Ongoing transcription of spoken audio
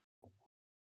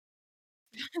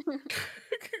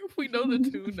We know the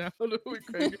two now that we're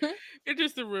Craig.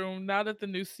 Enters the room now that the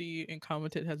new C and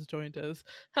commented has joined us.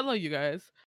 Hello, you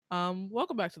guys.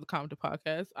 Welcome back to the Commented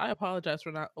Podcast. I apologize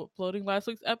for not uploading last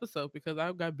week's episode because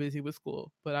I got busy with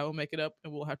school, but I will make it up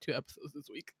and we'll have 2 episodes this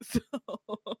week. So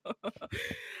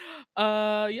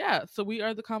we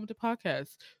are the Commented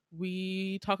Podcast.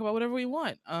 We talk about whatever we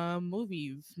want.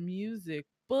 Movies, music,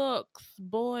 books,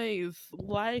 boys,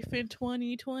 life in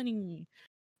 2020.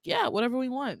 Yeah, whatever we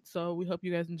want. So we hope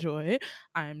you guys enjoy.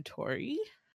 I'm Tori.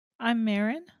 I'm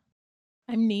Marin.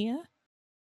 I'm Nia.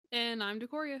 And I'm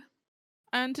Decoria.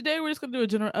 And today we're just going to do a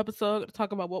general episode to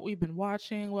talk about what we've been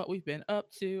watching, what we've been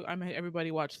up to. I made everybody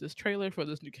watch this trailer for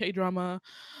this new K-drama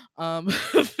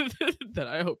that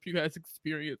I hope you guys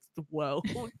experienced well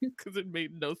because it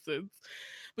made no sense.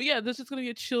 But yeah, this is going to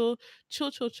be a chill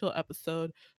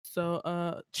episode.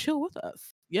 So chill with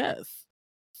us. Yes.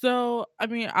 So, I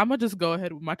mean, I'm going to just go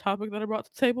ahead with my topic that I brought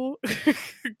to the table.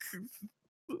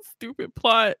 Stupid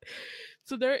plot.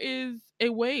 So there is a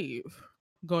wave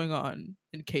going on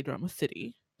in K-drama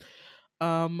city.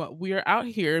 We are out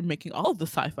here making all of the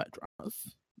sci-fi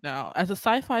dramas. Now, as a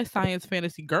sci-fi science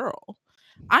fantasy girl,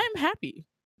 I am happy.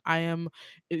 I am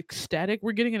ecstatic.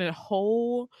 We're getting in a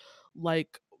whole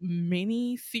like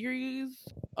mini series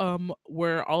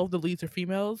where all of the leads are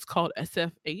females called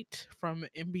SF8 from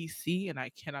MBC, and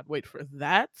I cannot wait for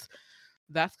that.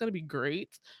 That's gonna be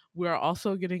great. We're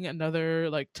also getting another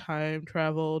like time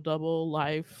travel double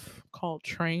life called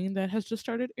Train that has just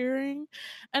started airing.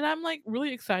 And I'm like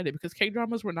really excited because K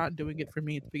dramas were not doing it for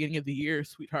me at the beginning of the year,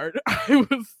 sweetheart.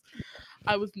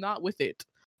 I was not with it.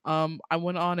 I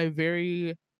went on a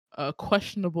very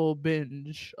questionable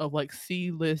binge of like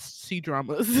C-list C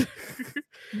dramas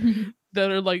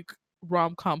that are like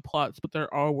rom-com plots, but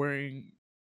they're all wearing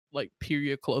like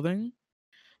period clothing.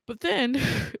 But then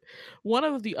one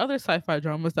of the other sci-fi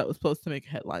dramas that was supposed to make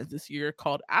headlines this year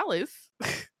called Alice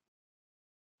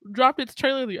dropped its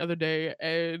trailer the other day,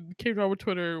 and K-drama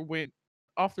Twitter went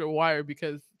off their wire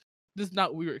because this is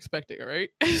not what we were expecting, right?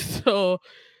 So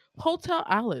Hotel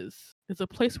Alice is a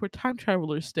place where time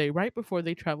travelers stay right before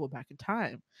they travel back in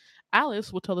time.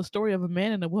 Alice will tell the story of a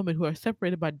man and a woman who are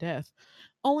separated by death,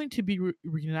 only to be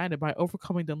reunited by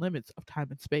overcoming the limits of time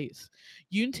and space.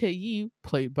 Yoon Tae-yi,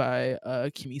 played by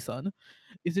Kim Yi-sun,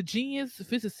 is a genius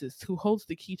physicist who holds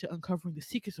the key to uncovering the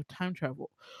secrets of time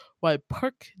travel, while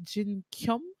Park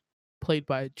Jin-kyung, played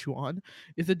by Juan,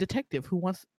 is a detective who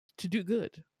wants to do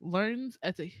good, learns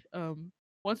a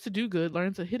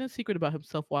hidden secret about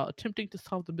himself while attempting to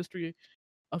solve the mystery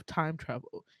of time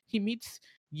travel. He meets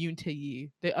Yoon Tae-yi.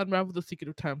 They unravel the secret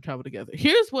of time travel together.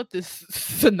 Here's what this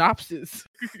synopsis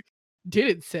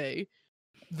didn't say: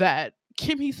 that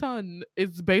Kim Hee-sun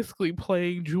is basically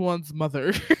playing Juwon's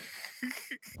mother.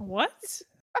 What?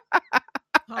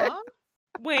 Huh?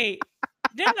 Wait,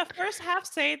 didn't the first half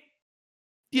say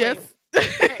Yes.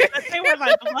 that they were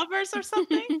like lovers or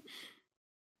something?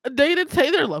 They didn't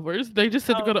say they're lovers. They just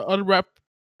said they're gonna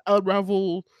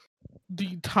unravel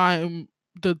the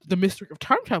mystery of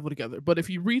time travel together. But if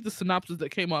you read the synopsis that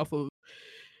came off of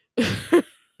the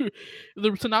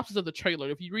synopsis of the trailer,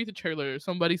 if you read the trailer,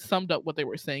 somebody summed up what they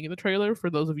were saying in the trailer. For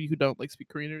those of you who don't like speak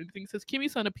Korean or anything, it says Kim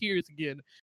Hee-sun appears again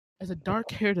as a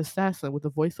dark-haired assassin with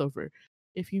a voiceover.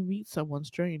 If you meet someone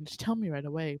strange, tell me right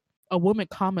away. A woman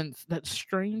comments that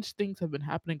strange things have been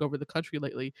happening over the country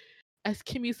lately, as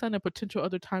Kim Hee-sun and potential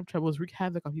other time travelers wreak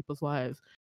havoc on people's lives.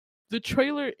 The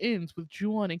trailer ends with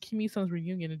Juwon and Kim Hee-sun's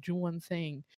reunion, and Juwon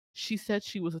saying she said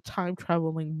she was a time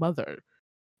traveling mother,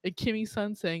 and Kim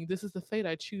Hee-sun saying this is the fate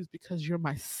I choose because you're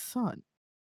my son.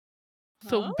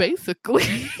 So Huh?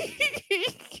 basically,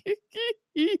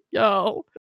 yo,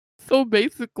 so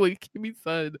basically, Kim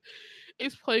Hee-sun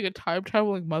is playing a time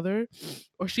traveling mother,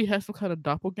 or she has some kind of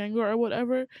doppelganger or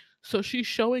whatever. So she's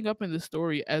showing up in the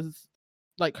story as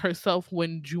like herself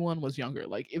when Juwon was younger.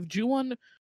 Like if the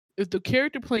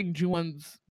person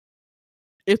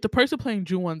playing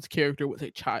Juwon's character was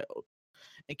a child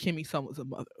and Kim Hee-sun was a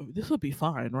mother, this would be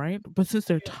fine, right? But since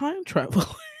they're time traveling,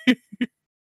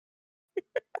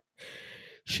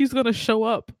 she's gonna show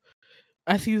up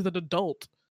as he's an adult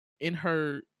in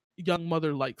her young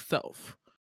mother-like self,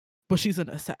 but she's an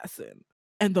assassin.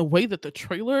 And the way that the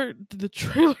trailer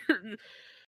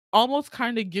almost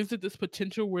kind of gives it this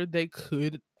potential where there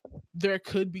could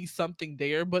be something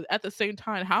there, but at the same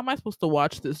time, how am I supposed to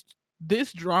watch this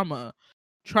drama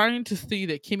trying to see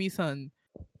that Kim Hee-sun,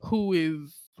 who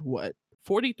is what,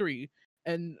 43,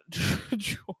 and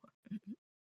Juwon,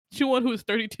 who is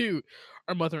 32,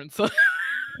 are mother and son.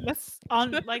 That's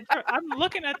on like I'm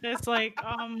looking at this like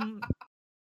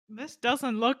this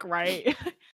doesn't look right.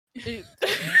 It-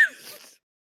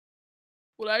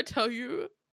 When I tell you,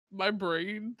 my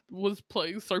brain was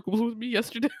playing circles with me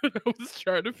yesterday. When I was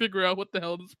trying to figure out what the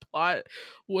hell this plot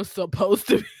was supposed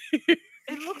to be.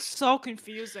 It looks so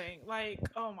confusing. Like,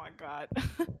 oh my god.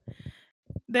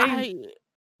 They I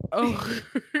oh,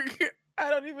 I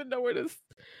don't even know where this.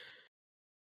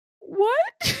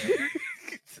 What?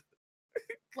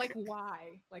 Like,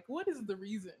 why? Like, what is the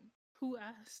reason? Who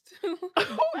asked? Who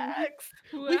asked?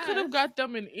 Who We could have asked? got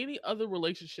them in any other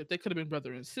relationship. They could have been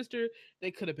brother and sister.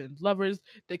 They could have been lovers.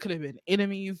 They could have been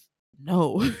enemies.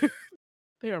 No,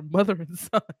 they are mother and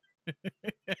son.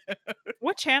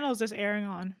 what channel is this airing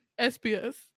on?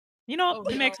 SBS. You know, Oh,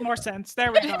 it makes no. more sense.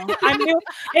 There we go.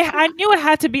 I knew it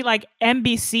had to be like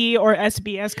NBC or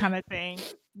SBS kind of thing.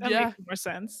 That Yeah. makes more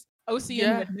sense. OCN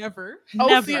Yeah. would never.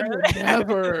 OCN would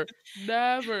never,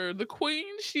 never. The queen,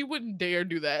 she wouldn't dare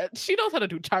do that. She knows how to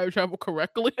do time travel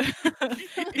correctly.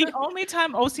 The only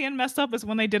time OCN messed up is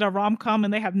when they did a rom-com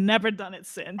and they have never done it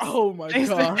since. Oh my They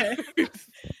god. said-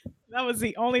 That was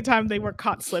the only time they were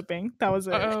caught slipping. That was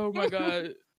it. Oh my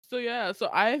god. So yeah, so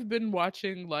I've been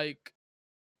watching like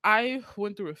I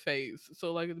went through a phase.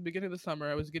 So like at the beginning of the summer,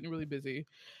 I was getting really busy,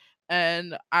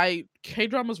 and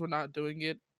K-dramas were not doing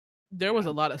it. There was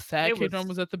a lot of sad It was-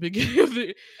 K-dramas at the beginning of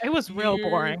the It was real year.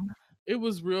 boring. It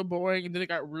was real boring, and then it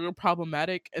got real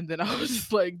problematic, and then I was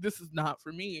just like, this is not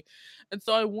for me. And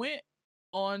so I went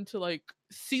on to like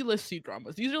C-list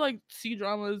C-dramas. These are like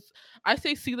C-dramas. I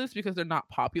say C-list because they're not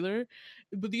popular,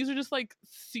 but these are just like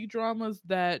C-dramas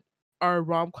that are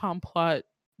rom-com plot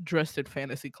dressed in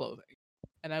fantasy clothing.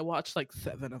 And I watched like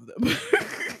 7 of them.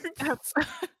 That's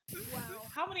Wow.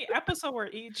 how many episodes were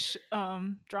each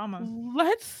drama?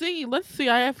 Let's see.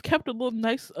 I have kept a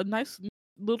nice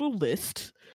little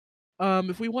list.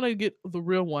 If we want to get the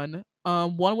real one,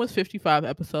 one was 55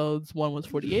 episodes, one was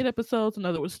 48 episodes,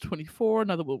 another was 24,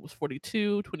 another one was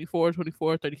 42, 24,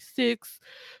 24, 36,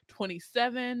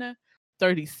 27,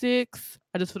 36.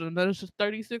 I just put another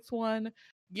 36 one.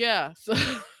 Yeah, so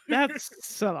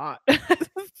That's a lot.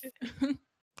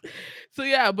 so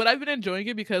yeah, but I've been enjoying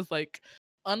it because like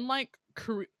unlike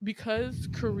because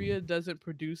Korea doesn't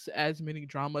produce as many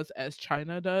dramas as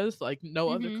China does, like no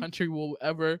other Mhm. country will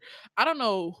ever. I don't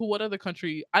know what other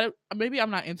country. Maybe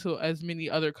I'm not into as many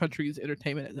other countries'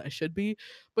 entertainment as I should be,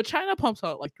 but China pumps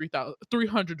out like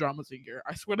 300 dramas a year.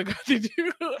 I swear to God, they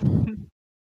do.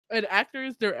 And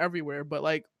actors, they're everywhere. But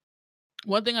like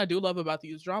one thing I do love about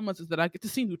these dramas is that I get to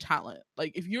see new talent.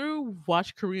 Like if you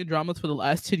watch Korean dramas for the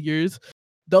last 10 years,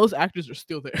 those actors are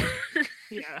still there.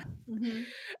 Yeah. Mhm.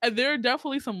 And there are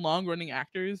definitely some long running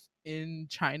actors in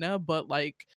China, but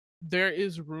like there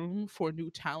is room for new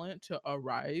talent to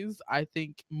arise, I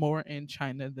think, more in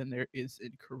China than there is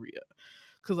in Korea.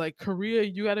 Cause like Korea,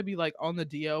 you gotta be like on the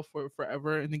DL for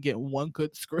forever and then get one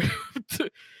good script.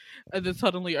 And then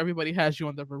suddenly everybody has you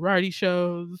on the variety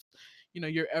shows. You know,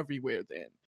 you're everywhere then.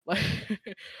 Like,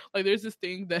 like there's this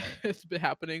thing that has been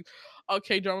happening on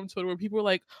K-drama Twitter where people are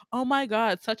like, "Oh my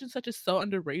god, such and such is so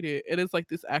underrated." It is like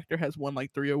this actor has won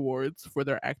like 3 awards for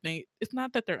their acting. It's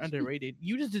not that they're underrated.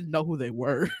 You just didn't know who they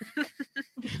were.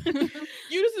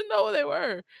 You just didn't know who they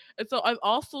were. And so I've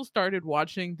also started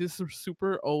watching this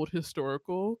super old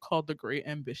historical called The Great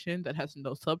Ambition that has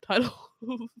no subtitles.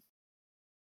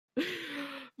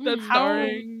 That's Mm.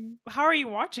 starring How are you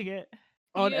watching it?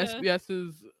 on Yeah.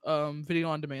 SBS's video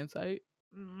on demand site.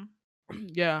 Mm.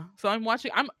 Yeah. So I'm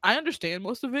watching I understand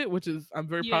most of it, which is I'm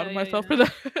very proud of Yeah, yeah, myself yeah.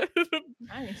 for that.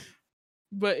 Nice.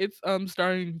 But it's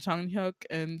starring Chang Hyuk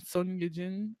and Son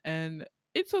Ye-jin, and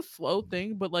it's a slow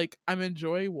thing, but like I'm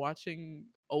enjoying watching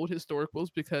old historicals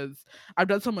because I've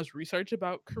done so much research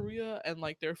about Korea and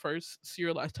like their first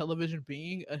serialized television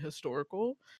being a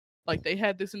historical. Like they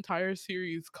had this entire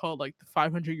series called like the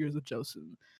 500 Years of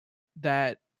Joseon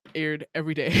that aired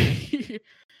every day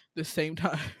the same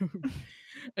time.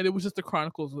 And it was just the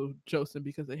chronicles of Joseon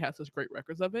because they had such great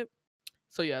records of it.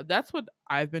 So yeah, that's what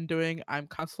I've been doing. I'm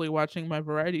constantly watching my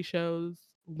variety shows,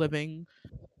 living.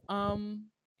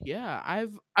 Yeah,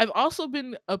 I've also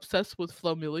been obsessed with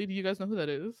Flo Milli. Do you guys know who that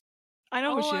is? I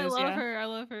know who Oh, she I is. love Yeah. her. I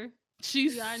love her.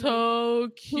 She's Yeah, I know. so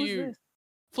Who's cute. this?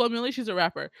 Flo Milli, she's a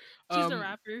rapper. She's a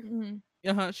rapper.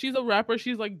 She's a rapper.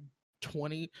 She's like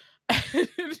 20.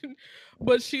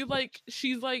 But she's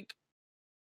like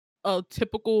a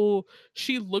typical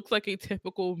she looks like a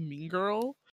typical mean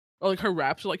girl. Or like her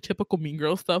raps are like typical mean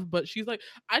girl stuff, but she's like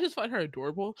I just find her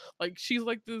adorable. Like she's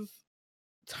like this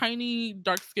tiny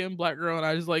dark-skinned black girl and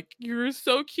I just like, you're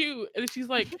so cute. And she's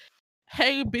like,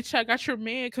 hey bitch, I got your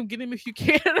man, come get him if you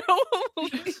can.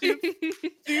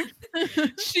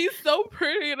 she's so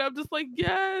pretty and I'm just like,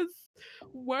 yes.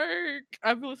 Work.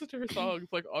 I've been listening to her songs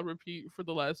like on repeat for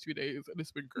the last few days, and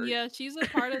it's been great. Yeah, she's a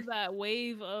part of that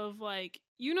wave of like,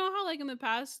 you know how like in the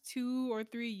past 2 or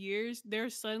 3 years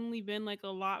there's suddenly been like a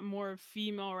lot more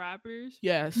female rappers.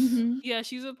 Yes. Yeah,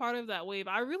 she's a part of that wave.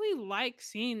 I really like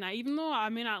seeing that, even though I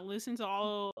may not listen to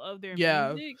all of their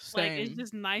Yeah, music. Like, it's same.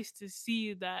 just nice to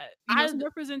see that I- some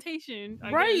representation. I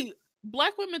guess. Right.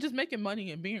 Black women just making money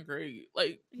and being great.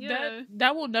 Like Yeah.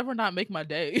 that will never not make my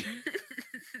day.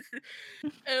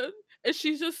 and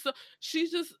she's just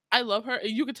I love her. And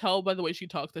you can tell by the way she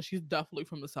talks that she's definitely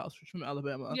from the South. She's from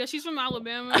Alabama. Yeah, she's from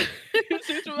Alabama.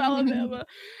 She's from Alabama.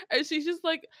 And she's just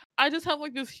like, I just have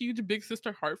like this huge big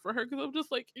sister heart for her because I'm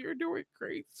just like, you're doing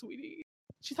great, sweetie.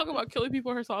 She's talking about killing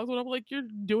people in her songs, but I'm like, you're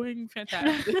doing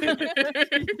fantastic.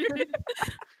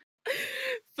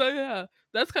 So yeah,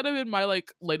 that's kind of been my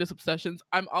like latest obsessions.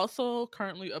 I'm also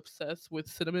currently obsessed with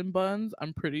cinnamon buns.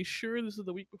 I'm pretty sure this is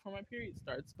the week before my period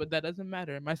starts, but that doesn't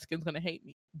matter. My skin's gonna hate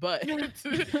me. But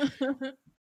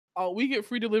we get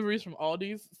free deliveries from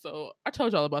Aldi's. So I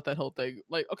told y'all about that whole thing.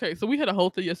 Like, okay, so we had a whole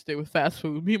thing yesterday with fast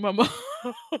food. Me and my mom,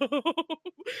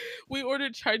 we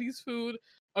ordered Chinese food,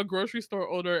 a grocery store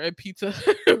order, and pizza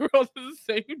on the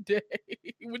same day,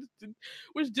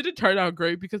 which didn't turn out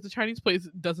great because the Chinese place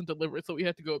doesn't deliver, so we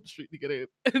had to go up the street to get it.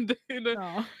 And then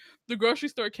the grocery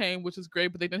store came, which is great,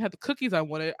 but they didn't have the cookies I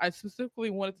wanted. I specifically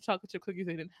wanted the chocolate chip cookies.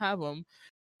 They didn't have them,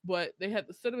 but they had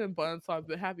the cinnamon buns, so I've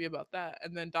been happy about that.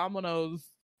 And then Domino's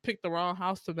picked the wrong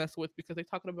house to mess with because they're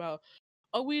talking about,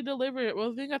 oh, we delivered it.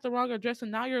 Well, they got the wrong address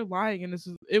and now you're lying. And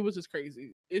it was just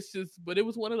crazy. But it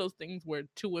was one of those things where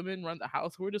two women run the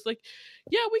house. We're just like,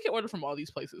 yeah, we can order from all these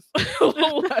places.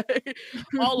 Like,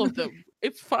 all of them.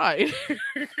 It's fine.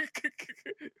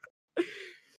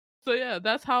 So yeah,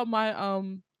 that's how my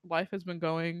life has been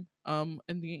going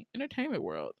in the entertainment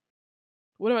world.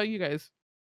 What about you guys?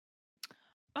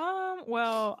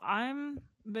 Well, I'm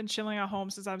been chilling at home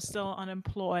since I'm still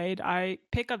unemployed. I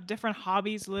pick up different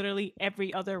hobbies literally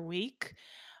every other week.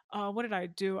 What did I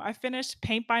do? I finished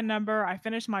paint by number. I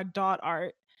finished my dot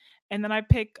art, and then I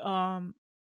pick. You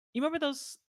remember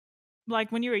those,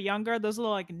 like when you were younger, those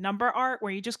little like number art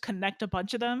where you just connect a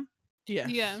bunch of them Yes.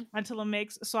 Yeah. until it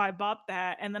makes. So I bought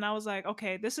that, and then I was like,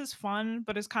 okay, this is fun,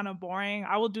 but it's kind of boring.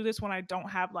 I will do this when I don't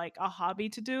have like a hobby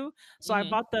to do. So I Mhm.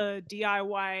 bought the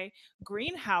DIY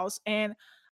greenhouse, and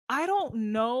I don't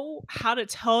know how to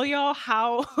tell y'all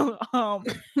how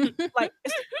like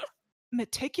it's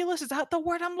meticulous. Is that the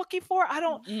word I'm looking for? I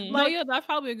don't Mhm. No, like yeah, that's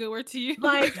probably a good word to use.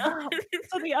 like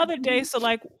so the other day, so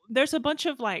like there's a bunch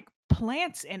of like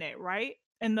plants in it, right?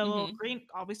 And the little Mhm. green,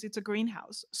 obviously it's a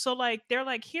greenhouse. So like they're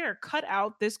like, here, cut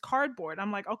out this cardboard.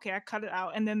 I'm like, okay, I cut it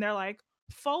out. And then they're like,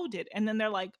 fold it. And then they're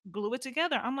like, glue it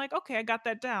together. I'm like, okay, I got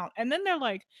that down. And then they're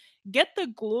like, get the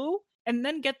glue and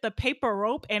then get the paper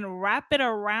rope and wrap it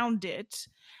around it.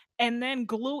 And then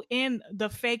glue in the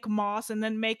fake moss and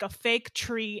then make a fake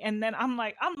tree. And then I'm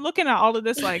like, I'm looking at all of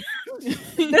this like,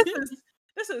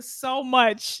 this is so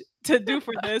much to do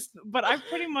for this, but I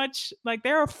pretty much like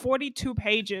there are 42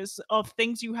 pages of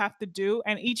things you have to do,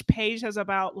 and each page has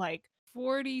about like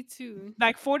 42.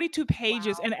 42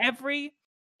 pages, Wow.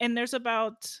 and there's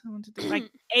about 1, 2, 3,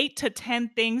 like 8 to 10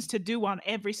 things to do on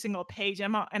every single page.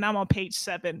 I'm on page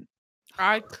 7.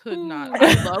 I could not. Ooh.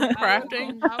 I love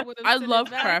crafting. I would've I sent it love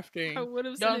back. crafting. I would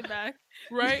have No. sent it back.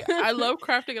 Right? I love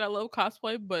crafting and I love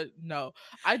cosplay, but no.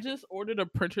 I just ordered a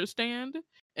printer stand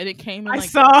and it came in I like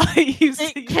saw you.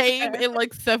 it came in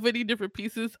like 70 different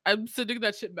pieces. I'm sending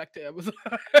that shit back to Amazon.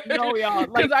 No, y'all,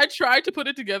 like Because I tried to put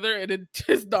it together and it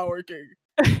just not working.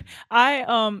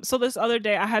 so this other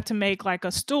day I had to make like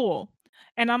a stool,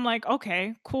 and I'm like,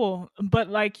 okay, cool, but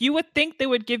like you would think they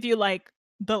would give you like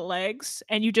the legs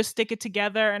and you just stick it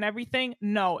together and everything.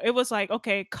 No, it was like,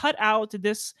 okay, cut out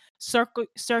this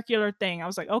circular thing. I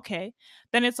was like, okay.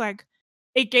 Then it's like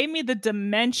it gave me the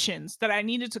dimensions that I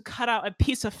needed to cut out a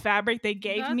piece of fabric they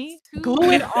gave me, That's too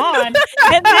glue it much. on,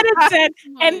 and then it said,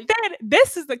 Too and much. then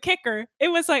this is the kicker. It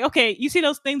was like, okay, you see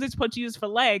those things it's supposed to use for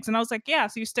legs, and I was like, yeah.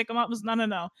 So you stick them up. It was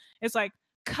no. It's like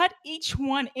cut each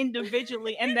one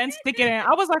individually and then stick it in.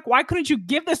 I was like, why couldn't you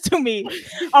give this to me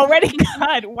already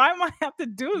cut? Why am I have to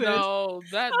do this? No,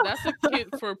 that's a kit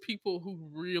for people who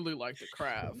really like to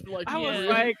craft. Like I was really.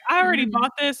 like, I already Mhm.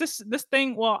 bought this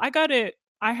thing. Well, I got it.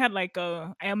 I had like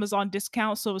a Amazon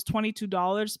discount, so it was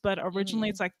 $22, but originally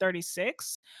Mhm. it's like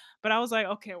 36. But I was like,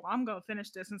 okay, well, I'm gonna finish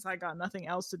this since I got nothing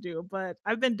else to do. But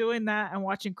I've been doing that and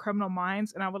watching Criminal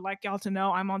Minds, and I would like y'all to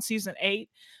know I'm on season 8,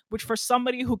 which for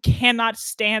somebody who cannot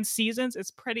stand seasons, is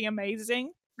pretty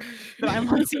amazing. That I'm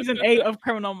on season 8 of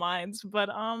Criminal Minds. But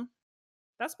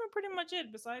that's been pretty much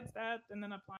it. Besides that, and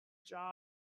then applying for a job.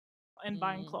 and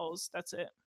buying Mm. clothes. That's it.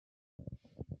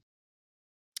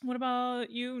 What about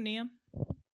you, Nia?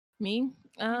 Me?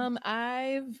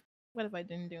 I've what have I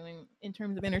been doing in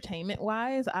terms of entertainment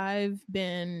wise? I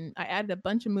added a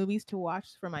bunch of movies to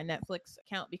watch for my Netflix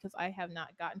account because I have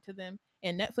not gotten to them.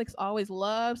 And Netflix always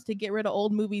loves to get rid of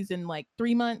old movies in like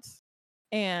 3 months.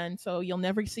 And so you'll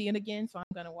never see it again. So I'm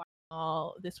gonna watch them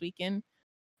all this weekend.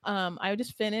 I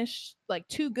just finished like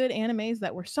 2 good animes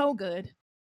that were so good.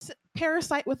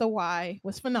 Parasite with a Y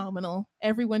was phenomenal.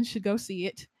 Everyone should go see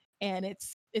it. And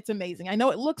it's amazing. I know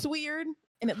it looks weird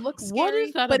and it looks scary, What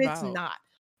is that but it's about? not.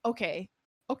 Okay.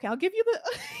 I'll give you the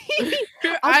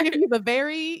I'll give you the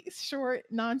very short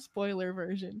non-spoiler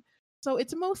version. So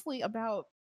it's mostly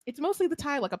the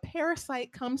tie like a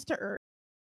parasite comes to Earth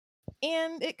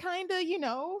and it kind of,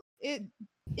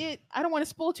 it I don't want to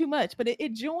spoil too much, but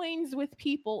it joins with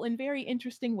people in very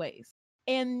interesting ways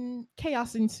and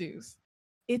chaos ensues.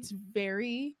 It's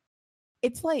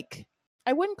like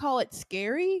I wouldn't call it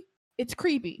scary. It's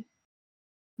creepy.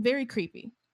 Very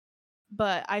creepy.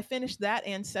 But I finished that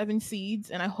and Seven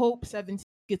Seeds, and I hope Seven Seeds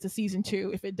gets a season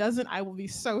 2. If it doesn't, I will be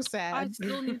so I sad.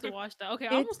 still need to watch that. Okay,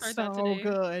 I'm gonna It's start that so today.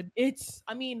 good.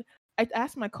 I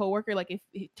asked my coworker like if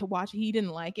to watch it. He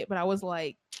didn't like it, but I was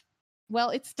like,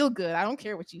 well, it's still good. I don't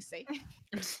care what you say.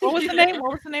 What was the name?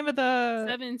 What was the name of the?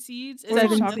 Seven Seeds. What are you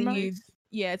Seven talking about? Seeds.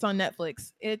 Yeah, it's on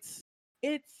Netflix. It's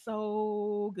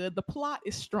so good. The plot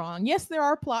is strong. Yes, there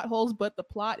are plot holes, but the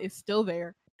plot is still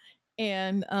there.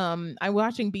 And I'm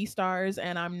watching Beastars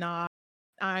and I'm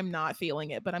not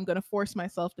feeling it, but I'm gonna force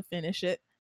myself to finish it.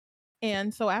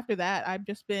 And so after that, I've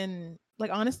just been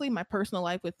like honestly, my personal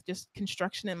life with just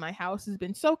construction in my house has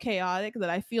been so chaotic that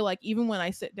I feel like even when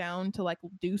I sit down to like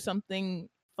do something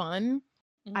fun,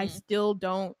 I Mhm. still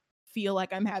don't feel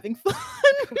like I'm having fun.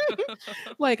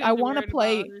 Like 'Cause I you're want to worried about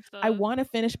play other I stuff. want to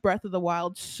finish Breath of the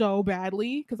Wild so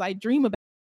badly because I dream about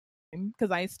it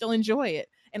because I still enjoy it.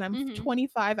 And I'm Mhm.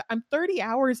 25, I'm 30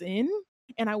 hours in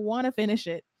and I want to finish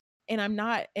it. And I'm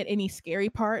not at any scary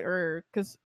part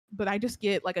but I just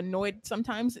get like annoyed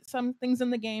sometimes at some things in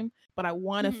the game, but I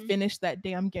want to Mhm. finish that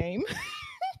damn game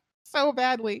so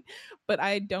badly, but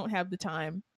I don't have the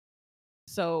time.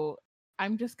 So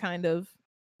I'm just kind of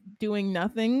doing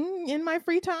nothing in my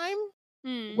free time.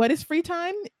 Mm. What is free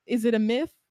time? Is it a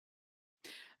myth?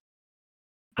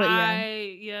 But yeah.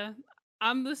 Yeah,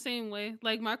 I'm the same way.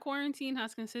 Like my quarantine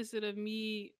has consisted of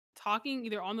me talking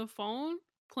either on the phone,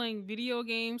 playing video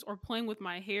games, or playing with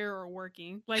my hair or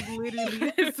working. Like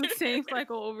literally, it's the same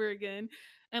cycle over again.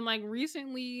 And like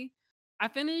recently, I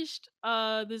finished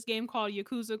this game called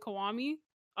Yakuza Kiwami.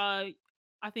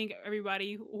 I think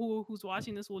everybody who's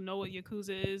watching this will know what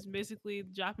Yakuza is. Basically,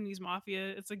 the Japanese mafia.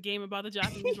 It's a game about the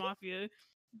Japanese mafia.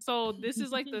 So this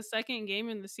is like the second game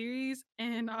in the series,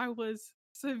 and I was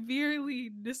severely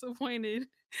disappointed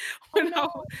Oh when no.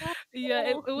 yeah,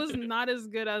 it was not as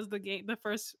good as the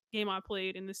first game I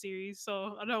played in the series.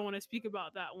 So I don't want to speak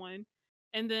about that one.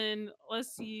 And then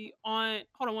let's see on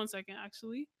hold on one second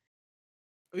actually.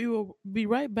 We will be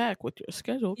right back with your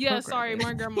scheduled Yeah, sorry,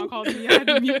 programming. my grandma called me. I had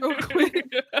to mute real quick.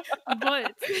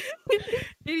 But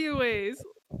anyways,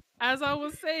 as I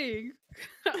was saying,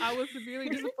 I was severely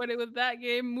disappointed with that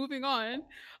game. Moving on,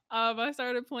 I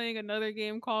started playing another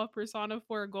game called Persona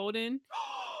 4 Golden.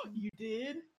 You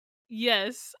did?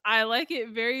 Yes, I like it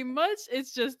very much.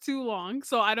 It's just too long,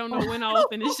 so I don't know when I'll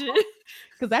finish it.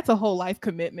 Because that's a whole life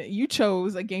commitment. You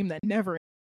chose a game that never.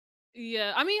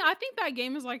 Yeah, I mean, I think that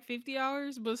game is like 50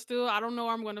 hours, but still, I don't know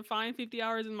where I'm going to find 50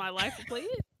 hours in my life to play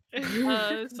it.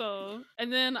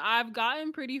 And then I've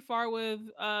gotten pretty far with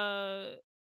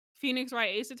Phoenix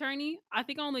Wright Ace Attorney. I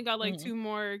think I only got like Mhm. 2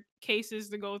 more cases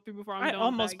to go through before I'm I done with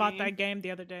almost that bought game. that game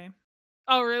the other day.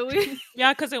 Oh, really?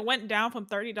 Yeah, because it went down from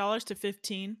 $30 to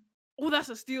 $15. Oh, that's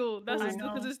a steal. That's I a steal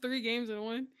because know. it's 3 games in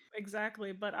one.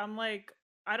 Exactly, but I'm like,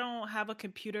 I don't have a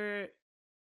computer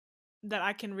that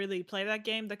I can really play that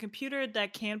game. The computer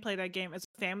that can play that game is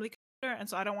a family computer, and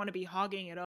so I don't want to be hogging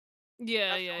it up.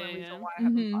 Yeah, That's yeah, the only yeah, reason yeah. why I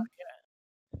haven't Mhm. bought it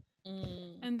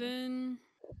yet. And then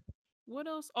what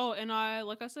else? Oh, and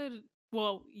like I said,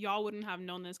 well, y'all wouldn't have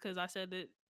known this because I said it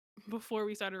before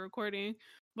we started recording,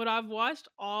 but I've watched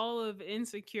all of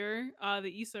Insecure,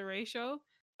 the Issa Rae show.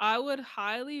 I would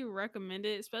highly recommend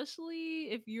it,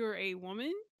 especially if you're a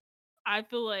woman. I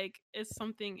feel like it's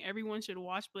something everyone should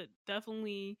watch, but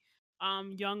definitely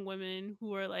young women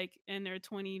who are like in their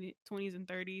 20s and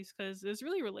 30s because it's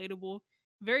really relatable.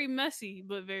 Very messy,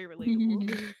 but very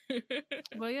relatable.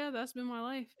 But yeah, that's been my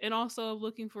life. And also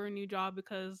looking for a new job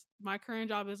because my current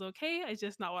job is okay. It's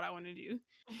just not what I want to do.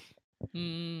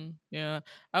 Yeah,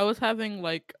 I was having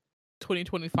like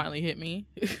 2020 finally hit me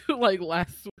like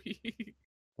last week.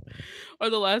 or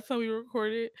the last time we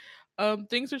recorded.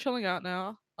 Things are chilling out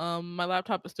now. My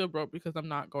laptop is still broke because I'm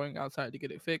not going outside to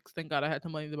get it fixed. Thank God I had the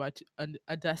money to buy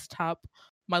a desktop.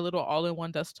 My little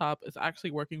all-in-one desktop is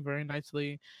actually working very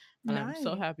nicely, and I'm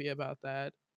so Nice. happy about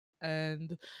that.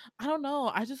 And I don't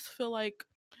know, I just feel like,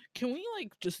 can we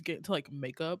like just get to like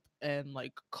makeup and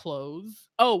like clothes?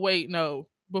 Oh wait, no.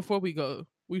 Before we go,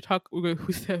 we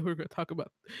said we are gonna talk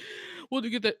about. We'll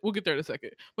get there in a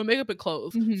second. But makeup and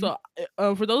clothes. Hmm. So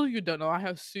for those of you who don't know, I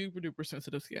have super duper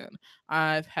sensitive skin.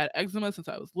 I've had eczema since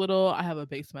I was little. I have a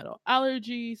base metal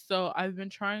allergy. So I've been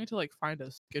trying to like find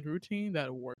a skin routine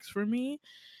that works for me.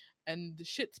 And the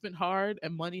shit's been hard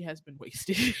and money has been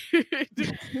wasted.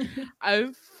 I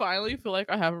finally feel like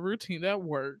I have a routine that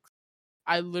works.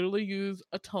 I literally use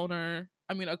a cleanser,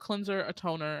 a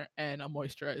toner, and a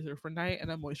moisturizer for night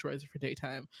and a moisturizer for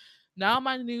daytime. Now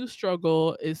my new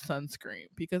struggle is sunscreen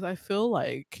because I feel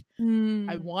like I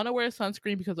Mm. want to wear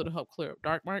sunscreen because it'll help clear up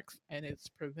dark marks and it's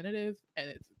preventative and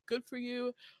it's good for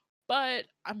you. But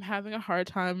I'm having a hard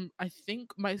time. I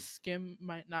think my skin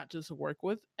might not just work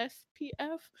with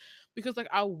SPF because like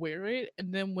I'll wear it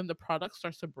and then when the product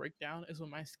starts to break down is when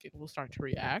my skin will start to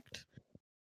react.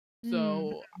 Mm.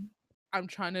 So I'm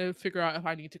trying to figure out if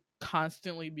I need to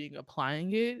constantly being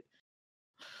applying it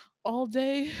all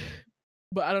day.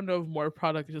 But I don't know if more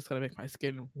product is just gonna make my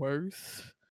skin worse.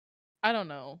 I don't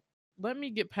know. Let me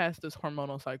get past this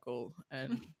hormonal cycle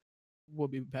and we'll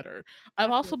be better. I've I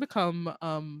feel also become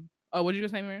oh, what did you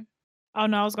just say, Marion? Oh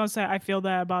no, I was gonna say I feel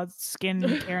that about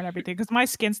skin care and everything because my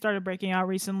skin started breaking out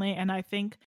recently, and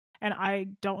I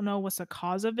don't know what's the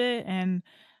cause of it, and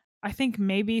I think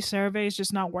maybe CeraVe is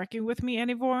just not working with me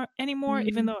anymore,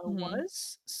 even Mm. though it Mhm.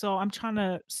 was. So I'm trying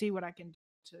to see what I can do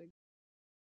to,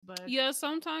 but Yeah,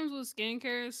 sometimes with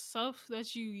skincare, stuff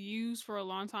that you use for a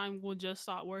long time will just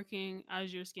stop working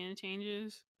as your skin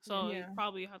changes. So you Yeah.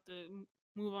 probably have to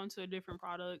move on to a different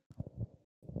product.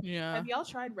 Yeah. Have y'all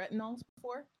tried retinols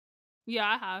before? Yeah,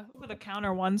 I have. over the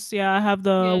counter ones, yeah, I have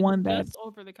the Yeah, one that just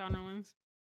over the counter ones.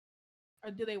 Or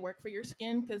do they work for your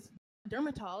skin? Because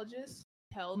dermatologists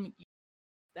tell me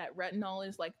that retinol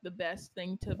is like the best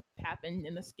thing to happen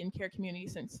in the skincare community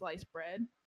since sliced bread.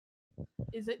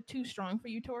 Is it too strong for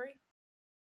you, Tori?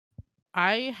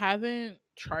 I haven't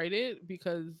tried it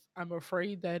because I'm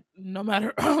afraid that no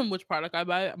matter which product I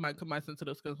buy, my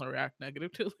sensitive skin's gonna react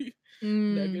negatively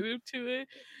Mm. negative to it.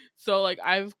 So like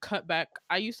I've cut back.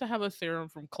 I used to have a serum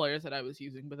from Claire's that I was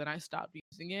using, but then I stopped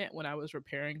using it when I was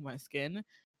repairing my skin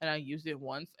and I used it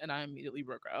once and I immediately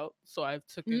broke out. So I've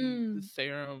taken the Mm.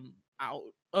 serum out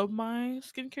of my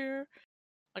skincare.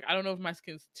 Like I don't know if my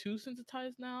skin's too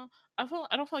sensitized now. I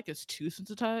don't feel like it's too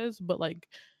sensitized, but like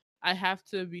I have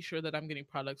to be sure that I'm getting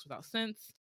products without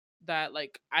scents. That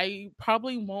like I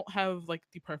probably won't have like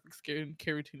the perfect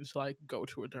skincare routine to like go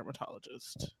to a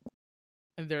dermatologist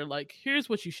and they're like, here's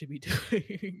what you should be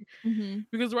doing. Hmm.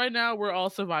 Because right now we're all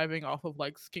surviving off of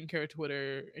like skincare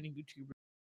Twitter and YouTube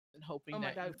and Oh hoping my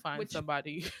that you god. find Which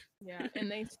somebody. yeah,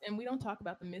 and we don't talk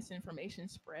about the misinformation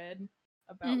spread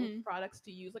about which Hmm. products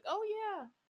to use. Like, oh yeah,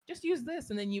 just use this,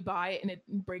 and then you buy it and it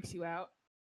breaks you out.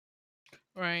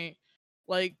 Right,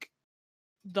 like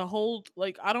the whole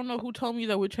like I don't know who told me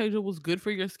that witch hazel was good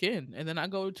for your skin, and then I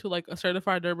go to like a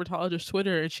certified dermatologist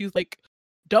Twitter, and she's like,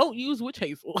 "Don't use witch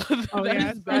hazel. oh That yeah,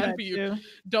 I is saw bad that for you. too.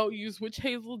 Don't use witch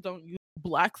hazel. Don't use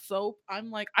black soap." I'm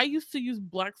like, I used to use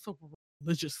black soap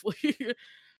religiously,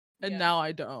 and Yeah. now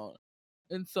I don't.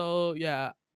 And so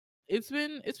yeah, it's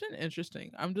been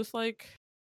interesting. I'm just like,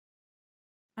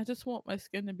 I just want my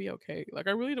skin to be okay. Like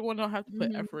I really don't want to have to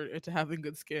put Hmm. effort into having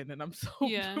good skin, and I'm so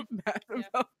Yeah. mad Yeah.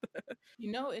 about that.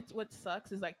 You know, it's what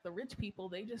sucks is like the rich people.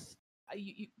 They just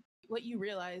what you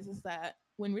realize is that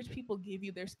when rich people give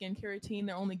you their skincare routine,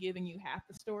 they're only giving you half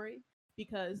the story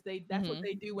because that's what Hmm.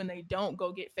 they do when they don't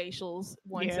go get facials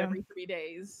once Yeah, every 3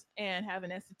 days and have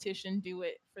an esthetician do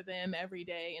it for them every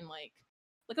day and like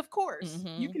of course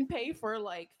you Hmm. can pay for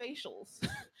like facials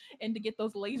and to get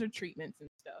those laser treatments and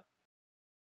stuff,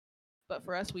 but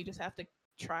for us we just have to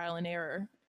trial and error.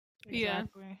 Yeah.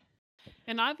 exactly.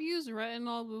 And I've used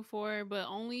retinol before, but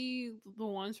only the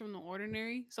ones from the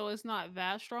ordinary. So it's not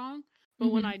that strong. But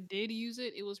when Hmm. I did use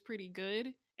it, it was pretty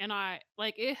good. And I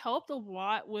like it helped a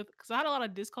lot with because I had a lot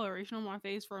of discoloration on my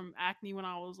face from acne when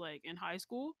I was like in high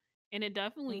school. And it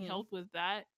definitely Hmm. helped with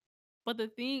that. But the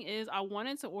thing is, I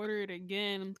wanted to order it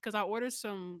again because I ordered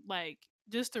some like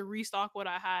just to restock what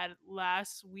I had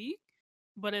last week,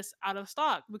 but it's out of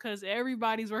stock because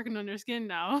everybody's working on their skin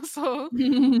now. So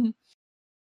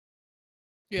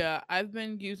Yeah, I've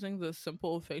been using the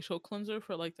simple facial cleanser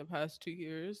for like the past 2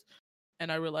 years,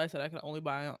 and I realized that I can only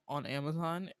buy it on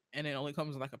Amazon, and it only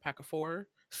comes in like a pack of four.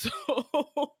 So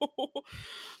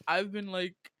I've been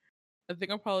like, I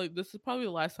think this is probably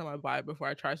the last time I buy it before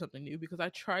I try something new, because I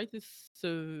tried this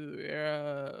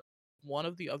one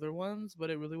of the other ones, but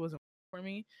it really wasn't for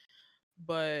me.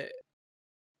 But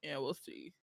yeah, we'll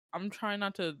see. I'm trying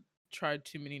not to try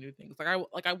too many new things.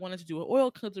 I wanted to do an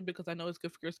oil cleanser because I know it's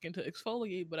good for your skin to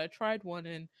exfoliate, but I tried one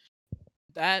and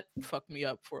that fucked me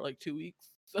up for like 2 weeks.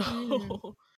 So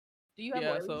Do you have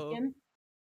yeah, oily skin?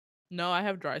 no, I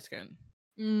have dry skin.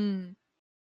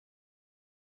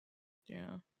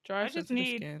 Yeah, dry I just sensitive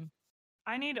need skin.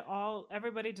 I need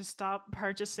everybody to stop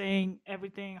purchasing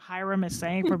everything Hiram is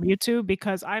saying from YouTube,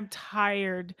 because I'm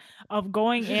tired of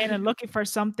going in and looking for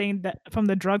something that from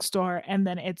the drugstore and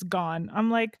then it's gone.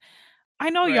 I'm like, I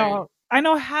know Right. I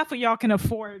know half of y'all can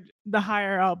afford the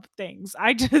higher up things.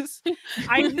 I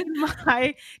need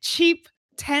my cheap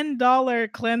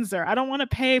 $10 cleanser. I don't want to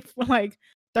pay for like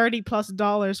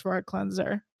 $30+ for a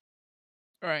cleanser.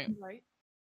 Right. Right.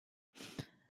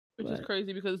 Which is But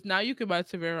crazy because now you can buy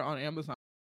Severa on Amazon.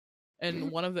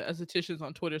 And one of the estheticians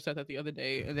on Twitter said that the other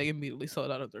day, and they immediately sold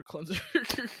out of their cleanser.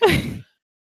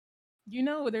 You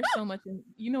know, there's so much.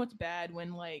 You know, it's bad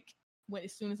when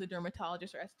as soon as a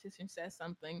dermatologist or esthetician says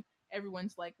something,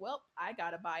 everyone's like, "Well, I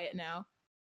gotta buy it now."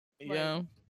 Yeah.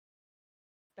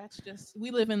 That's just, we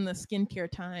live in the skincare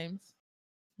times.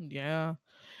 Yeah.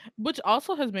 Which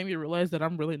also has made me realize that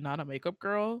I'm really not a makeup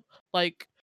girl. Like,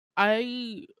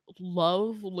 I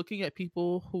love looking at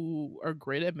people who are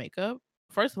great at makeup.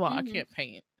 First of all, I can't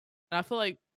paint. And I feel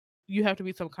like you have to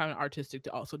be some kind of artistic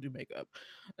to also do makeup.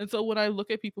 And so when I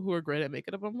look at people who are great at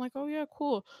makeup, I'm like, oh yeah,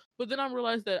 cool. But then I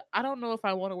realize that I don't know if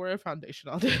I want to wear a foundation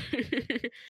all day.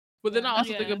 But then I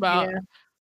also think Yeah. about,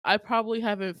 I probably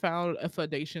haven't found a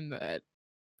foundation that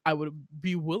I would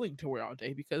be willing to wear all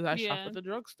day because I shop Yeah. at the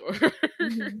drugstore.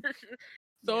 Mhm.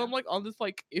 So Yeah. I'm like on this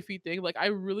like iffy thing. Like I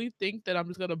really think that I'm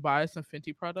just gonna buy some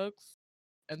Fenty products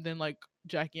and then like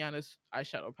Jackie Anna's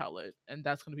eyeshadow palette, and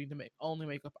that's gonna be the only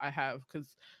makeup I have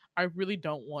because I really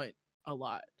don't want a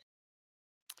lot.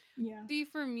 Yeah. See,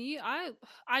 for me,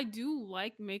 I do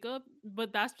like makeup,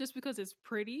 but that's just because it's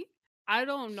pretty. I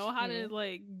don't know how to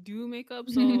like do makeup,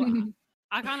 so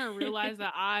I kind of realized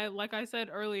that like I said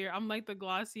earlier, I'm like the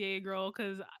Glossier girl,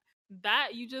 because that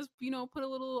you just put a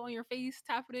little on your face,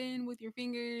 tap it in with your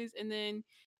fingers, and then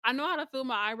I know how to fill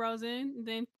my eyebrows in, and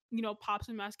then pop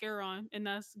some mascara on, and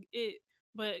that's it.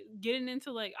 But getting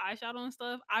into like eyeshadow and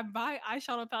stuff, I buy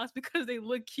eyeshadow palettes because they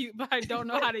look cute, but I don't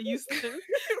know how to use them.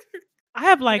 I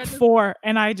have Like like I just 4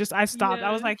 and I stopped.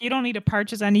 I was yeah. like, you don't need to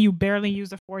purchase any. You barely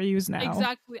use the 4 use now.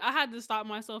 Exactly. I had to stop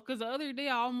myself because the other day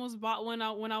I almost bought one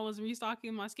out when I was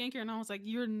restocking my skincare, and I was like,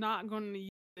 "You're not going to use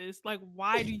this. Like,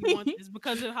 why do you want this?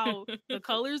 Because of how the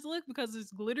colors look? Because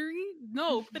it's glittery?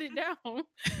 No, put it down."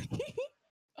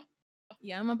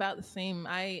 Yeah, I'm about the same.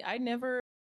 I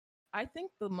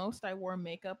think the most I wore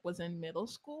makeup was in middle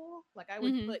school. Like I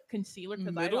would Hmm. put concealer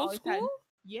because I Middle always had, school?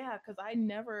 yeah, because I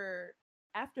never,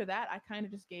 after that, I kind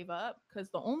of just gave up because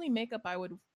the only makeup I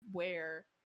would wear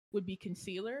would be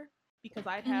concealer because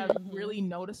I'd have Mhm. really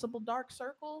noticeable dark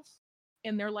circles.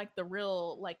 And they're like the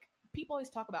real, like, people always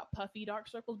talk about puffy dark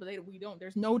circles, but we don't,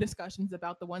 there's no discussions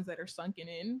about the ones that are sunken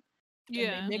in and they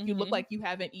Yeah. make you look Mhm. like you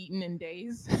haven't eaten in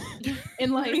days.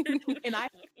 And and I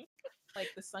like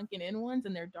the sunken in ones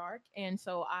and they're dark. And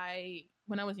so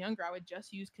when I was younger, I would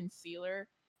just use concealer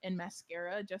and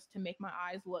mascara just to make my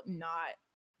eyes look not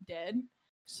dead.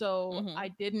 So I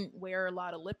Mhm. didn't wear a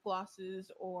lot of lip glosses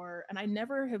and I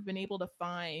never have been able to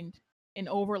find in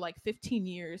over like 15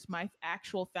 years my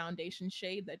actual foundation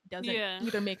shade that doesn't Yeah.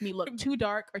 either make me look too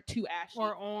dark or too ashy.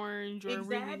 Or orange or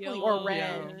really Exactly. Or yellow.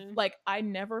 red. Yeah. Yeah. Like I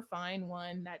never find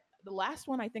one that the last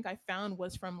one I think I found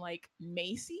was from like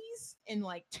Macy's in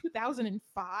like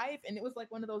 2005 and it was like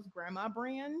one of those grandma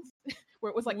brands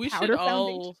where it was like We should powder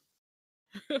foundation. all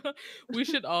we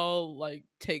should all like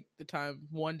take the time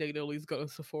one day to at least go to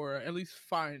Sephora, at least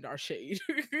find our shade.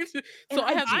 And So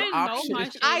I I have the I know option. my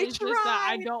did. shade. I It's just that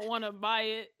I tried. don't want to buy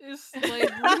it. It's like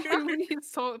literally,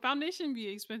 so foundation be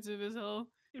expensive as hell.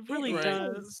 It It really Right.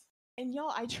 does. is. And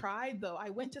y'all, I tried though. I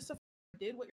went to Sephora,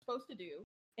 did what you're supposed to do,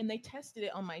 and they tested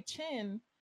it on my chin,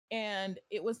 and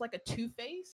it was like a Too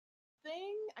Faced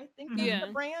thing. I think that's Mhm. the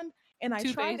Yeah. brand. And I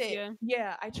Two tried Face. it. Yeah.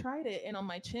 Yeah, I tried it and on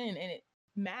my chin, and it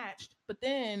matched. But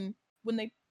then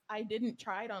when I didn't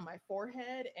try it on my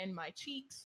forehead and my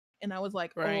cheeks, and I was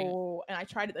like, Right. oh. And I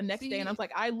tried it the next day, and I See, was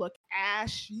like, I look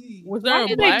ashy. Was Why there a would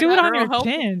they black do it Yeah. on girl your help?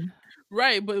 chin?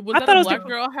 Right, but was I that thought a it was the black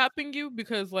girl helping you?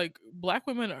 Because like black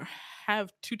women have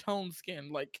two-tone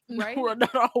skin. Like Right? we're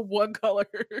not all one color.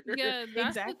 Yeah,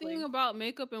 that's the Exactly. thing about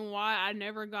makeup and why I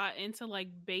never got into like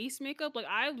base makeup. Like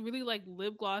I really like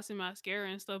lip gloss and mascara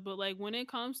and stuff, but like when it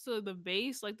comes to the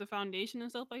base, like the foundation and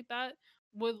stuff like that,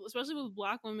 with especially with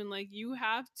black women, like you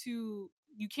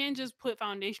can't just put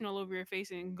foundation all over your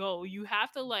face and go. You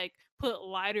have to like put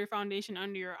lighter foundation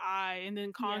under your eye and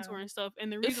then Yeah. contour and stuff.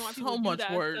 And the It's reason why people so do much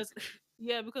that is work. because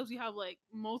yeah, because we have like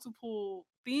multiple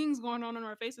things going on in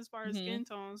our face as far as Mhm. skin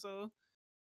tone. So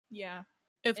Yeah.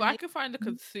 If And I they- could find a Mhm.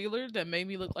 concealer that made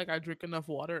me look like I drink enough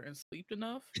water and sleep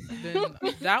enough, then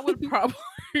that would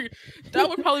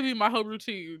probably be my whole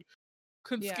routine.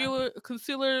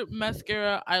 Concealer,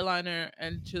 mascara, eyeliner,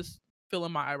 and just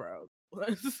filling my eyebrows.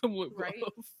 Some lip gloss.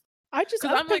 Right.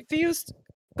 I'm I'm like, confused.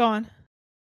 Go on.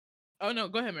 oh no,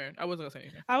 go ahead, Mary. I wasn't gonna say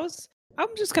anything. I'm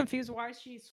just confused why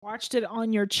she swatched it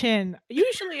on your chin.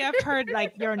 Usually I've heard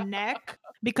like your neck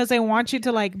because they want you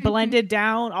to like blend it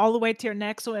down all the way to your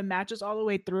neck so it matches all the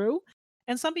way through.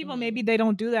 And some people maybe they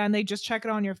don't do that and they just check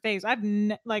it on your face. I don't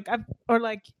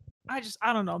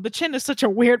know. The chin is such a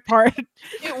weird part.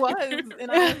 It was, and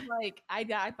I was like, I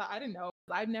thought I didn't know.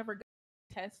 I've never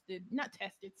not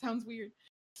tested. Sounds weird.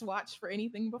 Swatched for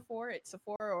anything before at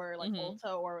Sephora or like Mhm.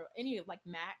 Ulta or any like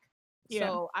MAC. Yeah.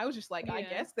 So I was just like, I Yeah.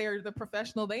 guess they're the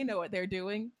professional. They know what they're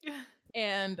doing.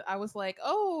 And I was like,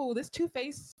 oh, this Too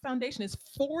Faced foundation is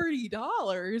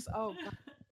 $40. Oh, God.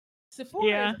 Sephora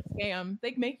Yeah. is a scam.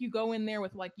 They make you go in there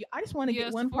with like, I just want to yeah,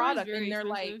 get one Sephora is product, very and they're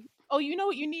like, expensive. oh, you know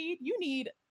what you need? You need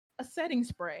a setting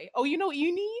spray. Oh, you know what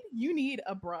you need? You need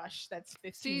a brush that's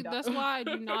 $15. See, that's why I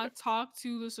do not talk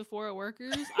to the Sephora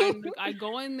workers. I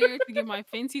go in there to get my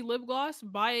Fenty lip gloss,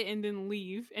 buy it, and then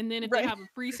leave. And then if they Right. have a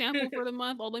free sample for the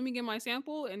month, oh, let me get my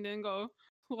sample and then go.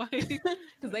 Like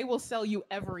Because they will sell you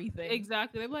everything.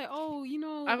 exactly, they're like, oh, you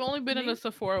know, I've only been in a maybe-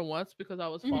 Sephora once because I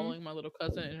was Mhm. following my little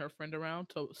cousin and her friend around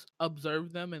to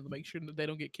observe them and make sure that they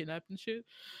don't get kidnapped and shit.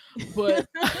 But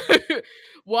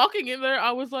walking in there,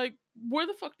 I was like, where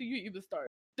the fuck do you even start?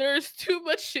 There's too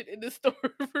much shit in this store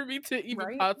for me to even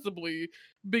Right. possibly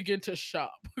begin to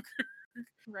shop.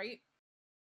 Right.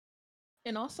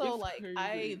 And also, It's like,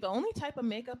 crazy. the only type of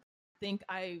makeup I think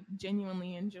I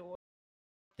genuinely enjoy,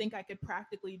 think I could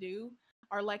practically do,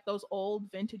 are like those old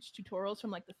vintage tutorials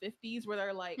from like the 50s where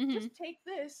they're like, Mhm. just take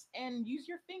this and use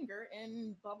your finger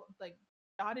and blah, blah, like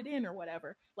dot it in or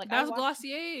whatever. Like that's I watched.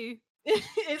 Glossier. Is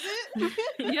it?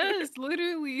 Yes,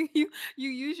 literally. You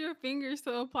use your fingers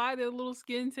to apply the little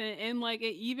skin tint and like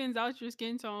it evens out your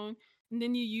skin tone. And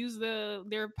then you use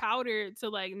their powder to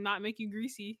like not make you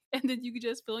greasy. And then you can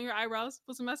just fill in your eyebrows,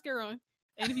 put some mascara on.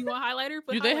 And if you want highlighter,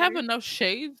 put Do they have highlighter. enough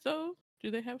shades though? Do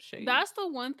they have shades? That's the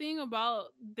one thing about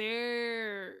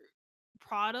their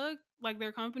product, like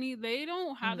their company. They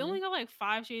don't have. They Mhm. only got like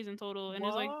 5 shades in total, and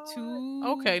there's like What? 2.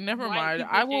 Okay, never white mind.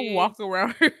 people I will walk shades.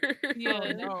 around. Yeah.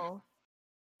 Oh no.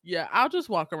 Yeah, I'll just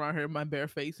walk around here in my bare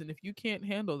face, and if you can't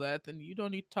handle that, then you don't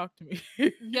need to talk to me.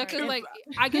 Yeah, because Right. like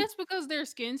I guess because their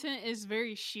skin tint is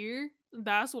very sheer,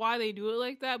 that's why they do it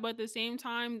like that. But at the same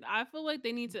time, I feel like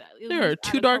they need to at There are least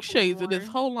add two a dark couple shades in this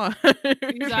more. whole line.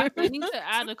 Exactly, they need to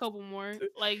add a couple more.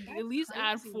 Like at That's least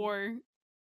add crazy. 4.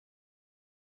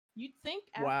 You'd think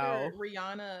after Wow.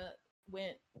 Rihanna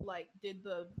did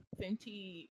the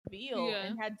Fenty reveal Yeah.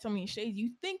 and had so many shades,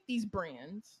 you'd think these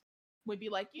brands would be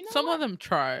like, you know Some what? of them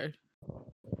tried.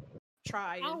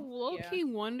 Try I and low yeah. key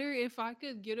wonder if I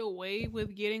could get away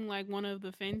with getting like one of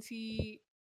the Fenty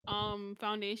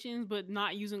foundations, but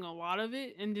not using a lot of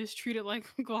it and just treat it like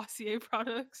Glossier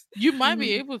products. You might be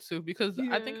Mhm. able to because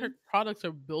I think Yeah. her products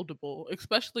are buildable,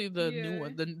 especially the new Yeah.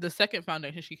 one, the second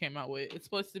foundation she came out with. It's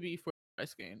supposed to be for dry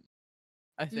skin.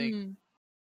 I think Mm,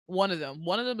 one of them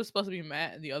is supposed to be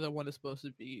matte, and the other one is supposed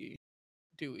to be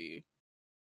dewy.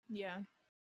 yeah.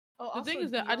 Oh, The also, thing is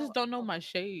do that I just y'all- don't know oh, my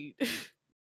shade.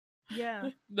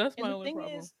 yeah. That's And my the only thing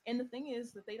problem.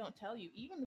 is that they don't tell you.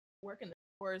 Even work in the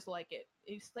stores, like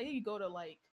if say you go to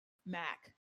like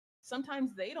MAC,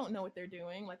 sometimes they don't know what they're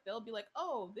doing. Like they'll be like,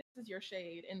 "Oh, this is your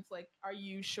shade," and it's like, "Are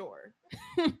you sure?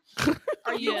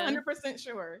 Are you Yeah. 100%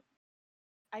 sure?"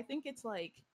 I think it's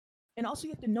like, and also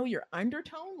you have to know your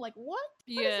undertone. Like what?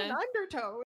 What is an Yeah.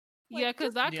 undertone? Like, Yeah,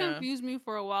 because that Yeah. confused me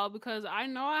for a while because I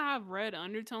know I have red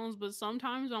undertones, but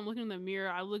sometimes when I'm looking in the mirror,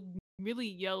 I look really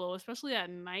yellow, especially at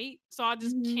night. So I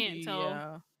just Mhm. can't tell.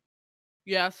 Yeah.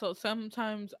 Yeah, so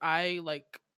sometimes I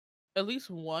like at least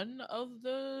one of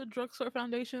the drugstore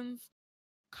foundations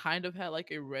kind of had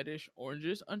like a reddish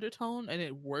orangish undertone and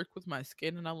it worked with my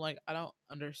skin and I'm like, I don't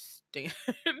understand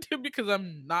because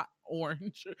I'm not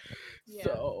orange. Yeah.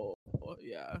 So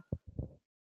yeah.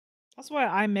 That's why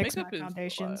I mix my Makeup is a lot.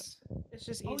 foundations. It's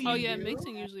just Oh, easy. Oh you yeah, do?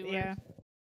 mixing usually works. Yeah,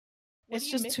 What it's do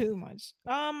you just mix? too much.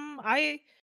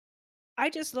 I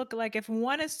just look like if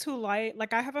one is too light,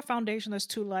 like I have a foundation that's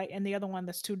too light and the other one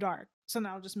that's too dark. So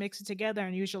now I'll just mix it together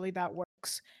and usually that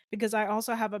works because I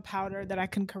also have a powder that I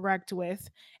can correct with,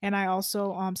 and I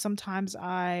also sometimes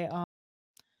I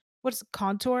what's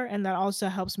contour, and that also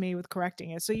helps me with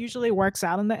correcting it. So usually it works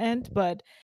out in the end, but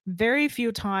very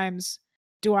few times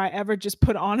do I ever just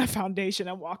put on a foundation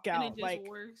and walk And it out. just Like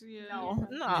works. Yeah. no,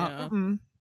 no, Yeah.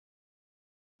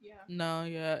 Yeah. No,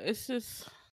 yeah. It's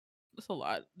a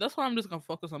lot. That's why I'm just gonna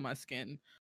focus on my skin.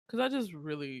 Cause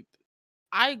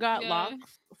I got Yeah.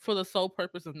 locks for the sole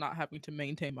purpose of not having to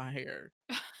maintain my hair.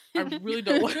 I really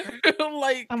don't want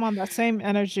like I'm on that same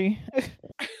energy.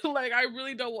 like I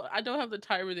really don't want I don't have the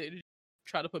time or the energy to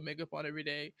try to put makeup on every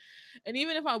day. And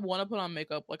even if I want to put on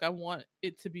makeup, like I want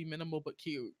it to be minimal but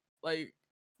cute. Like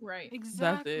Right.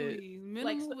 that's it. Exactly.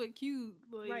 Minimal so- but cute.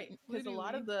 Like, Right. Because a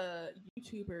lot of literally. the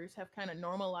YouTubers have kind of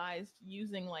normalized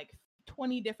using like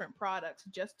 20 different products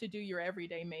just to do your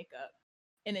everyday makeup.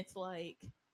 And it's like,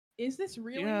 is this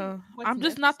really Yeah, what's I'm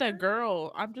just not that necessary?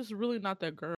 girl. I'm just really not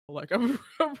that girl. Like I'm,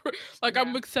 like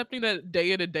I'm Yeah. accepting that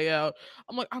day in and day out.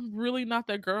 I'm like I'm really not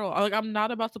that girl. Like I'm not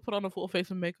about to put on a full face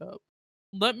of makeup.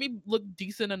 Let me look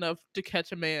decent enough to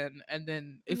catch a man, and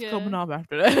then it's coming Yeah. off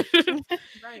after that.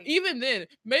 Right. Even then,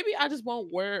 maybe I just won't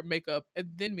wear makeup and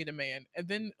then meet a man, and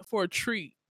then for a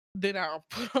treat, then I'll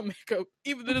put on makeup.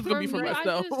 Even then, it's gonna For be for me,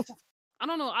 myself. I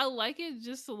don't know. I like it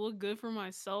just to look good for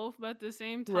myself, but at the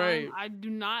same time, Right. I do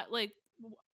not like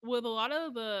with a lot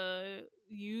of the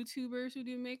YouTubers who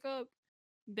do makeup,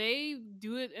 they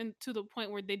do it and to the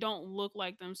point where they don't look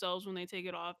like themselves when they take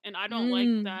it off, and I don't like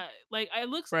Mm. that. Like it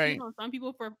looks cute Right. on some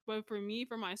people, but for me,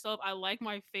 for myself, I like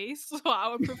my face, so I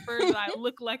would prefer that I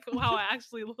look like how I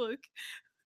actually look.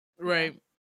 Yeah. Right.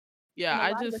 Yeah. And a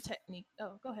I lot of the just technique.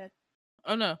 Oh, go ahead.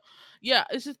 Oh no. Yeah,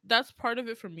 it's just that's part of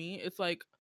it for me. It's like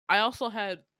I also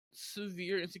had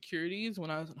severe insecurities when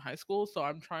I was in high school, so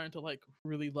I'm trying to like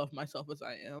really love myself as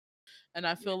I am. And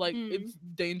I feel Yeah. like Mm. it's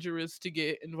dangerous to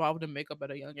get involved in makeup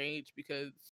at a young age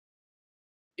because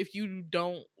if you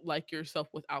don't like yourself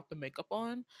without the makeup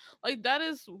on, like that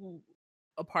is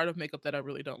a part of makeup that I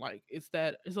really don't like. It's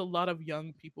that there's a lot of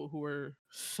young people who are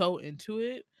so into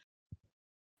it.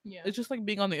 Yeah. It's just like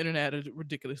being on the internet at a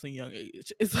ridiculously young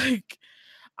age. It's like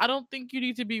I don't think you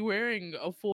need to be wearing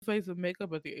a full face of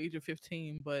makeup at the age of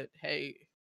 15, but hey,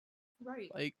 Right.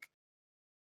 like,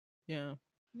 yeah.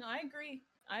 No, I agree.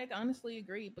 I honestly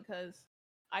agree because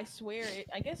I swear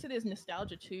I guess it is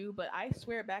nostalgia too, but I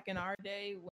swear back in our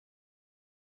day, when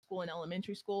school in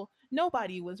elementary school,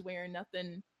 nobody was wearing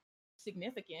nothing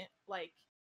significant. Like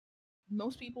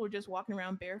most people were just walking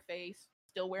around barefaced,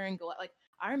 still wearing like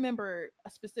I remember a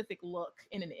specific look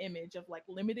in an image of like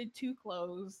limited to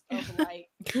clothes of like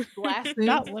glasses.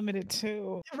 Not limited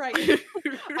to. Right.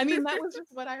 I mean, that was just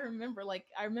what I remember. Like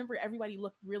I remember everybody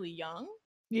looked really young.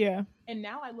 Yeah. And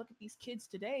now I look at these kids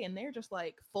today and they're just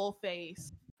like full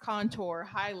face, contour,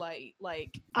 highlight,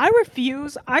 like I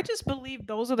refuse. I just believe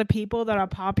those are the people that are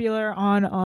popular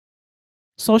on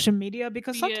social media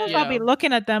because sometimes I'll Yeah. be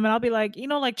looking at them and I'll be like,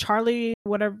 like Charlie,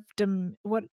 whatever,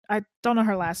 what I don't know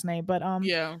her last name, but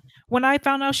Yeah. when I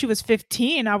found out she was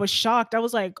 15, I was shocked. I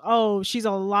was like, oh, she's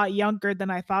a lot younger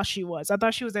than I thought she was. I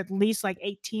thought she was at least like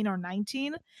 18 or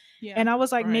 19, yeah. and I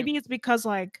was like, Right. maybe it's because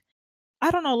like I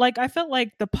don't know, like I felt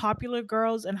like the popular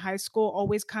girls in high school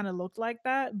always kind of looked like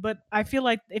that, but I feel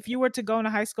like if you were to go into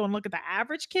high school and look at the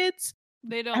average kids,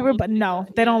 They don't look everybody like no,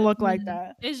 that. they don't Yeah. look like Mhm.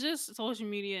 that. It's just social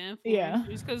media Yeah.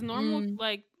 influencers because normal Mm.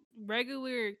 like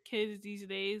regular kids these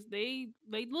days they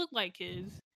look like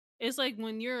kids. It's like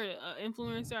when you're an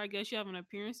influencer, I guess you have an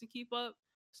appearance to keep up,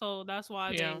 so that's why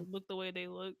Yeah. they look the way they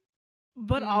look.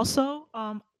 But Mm. also,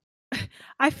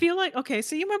 I feel like okay,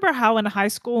 so you remember how in high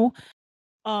school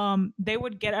they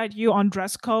would get at you on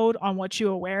dress code on what you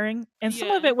were wearing, and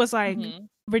some of Yeah. it was like Mhm.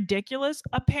 ridiculous.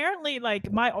 Apparently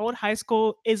like my old high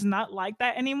school is not like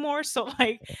that anymore, so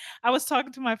like I was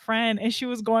talking to my friend and she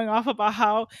was going off about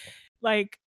how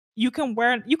like you can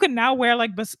now wear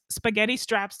like spaghetti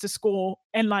straps to school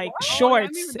and like Oh yeah, I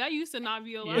remember shorts. that used to not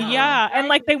be allowed. Yeah. Yeah, and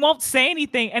like Right. they won't say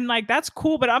anything and like that's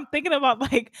cool, but I'm thinking about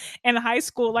like in high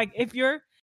school, like if your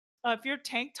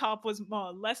tank top was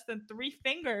less than 3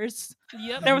 fingers,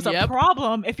 Yep. there was a Yep.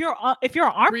 problem. If your 3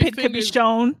 armpit could be fingers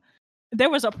shown, there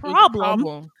was a is a problem.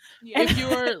 problem. Yeah.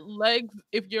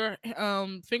 If your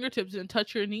fingertips didn't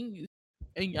touch your knees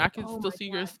and I can Oh still my see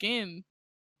your god. skin,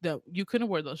 that you couldn't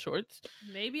wear those shorts.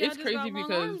 Maybe I It's just got crazy long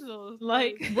because arms though.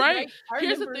 Like right, Right. I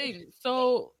here's the remember thing.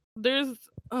 So there's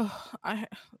I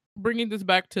bringing this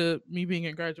back to me being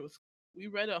in graduate school.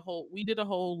 we did a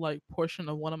whole like portion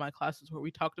of one of my classes where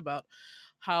we talked about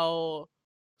how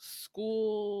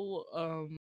school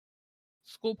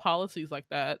school policies like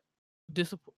that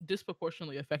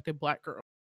disproportionately affected Black girls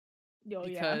Oh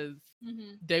yeah. because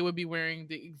they would be wearing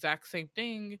the exact same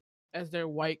thing as their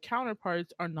white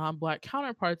counterparts or non-Black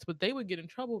counterparts, but they would get in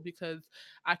trouble because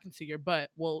I can see your butt.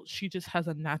 Well, she just has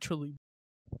a naturally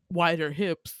wider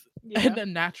hips and Yeah. a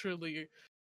naturally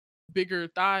bigger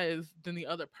thighs than the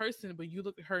other person, but you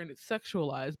look at her and it's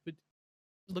sexualized, but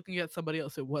looking at somebody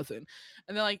else it wasn't.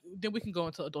 And then we can go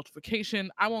into adultification.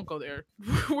 I won't go there.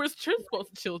 We're just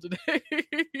supposed to chill today.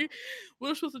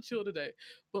 We're supposed to chill today.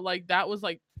 But like that was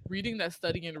like reading that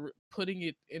study and putting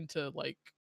it into like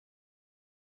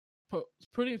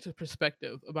putting into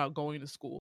perspective about going to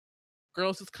school.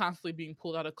 Girls is constantly being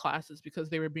pulled out of classes because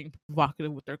they were being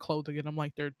provocative with their clothing, and I'm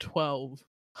like, they're 12.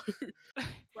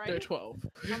 They're 12.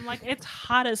 I'm like, it's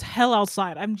hot as hell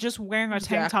outside. I'm just wearing a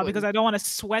tank top because Exactly. I don't want to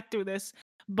sweat through this.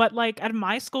 But like at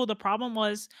my school, the problem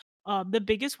was the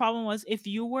biggest problem was if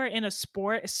you were in a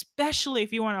sport, especially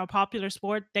if you were in a popular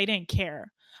sport, they didn't care.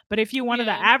 But if you one of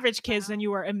the Yeah. average kids, then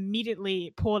you were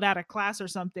immediately pulled out of class or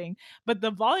something. But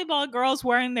the volleyball girls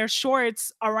wearing their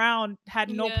shorts around had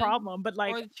no Yeah. problem. But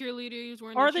like Or the cheerleaders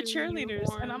wearing or their the cheerleaders.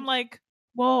 And I'm uniforms. like,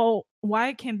 well,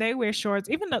 why can they wear shorts?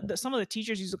 Even though some of the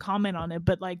teachers used to comment on it,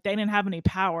 but like they didn't have any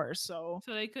power. So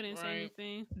So they couldn't say Right.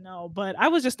 anything. no, but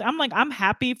I'm like, I'm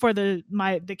happy for the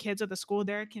kids at the school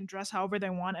there can dress however they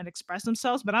want and express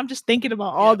themselves. But I'm just thinking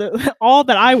about all the all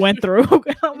that I went through.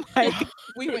 I'm like,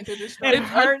 We went through this. it It's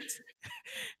hurts.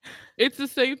 It's the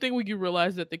same thing when you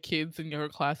realize that the kids in your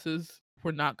classes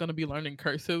were not going to be learning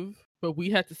cursive, but we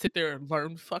had to sit there and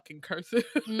learn fucking cursive.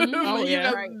 Oh, You're yeah.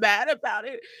 not Right. mad about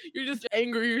it. You're just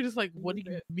angry. You're just like, what do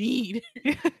you mean?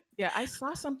 Yeah, I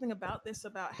saw something about this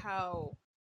about how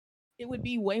it would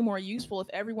be way more useful if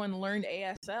everyone learned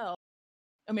ASL,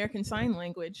 American Sign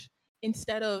Language,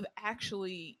 instead of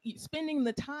actually spending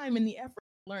the time and the effort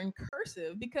to learn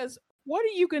cursive. Because what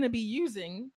are you going to be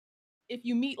using if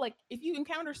you meet, like, if you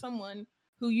encounter someone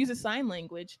who uses sign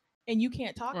language and you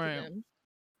can't talk Right. to them?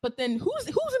 But then who's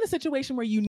in a situation where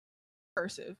you need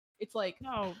cursive? It's like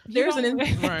No, there's an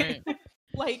Right.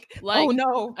 like, Like, oh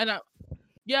no. and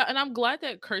I'm glad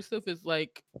that cursive is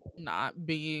like not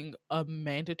being a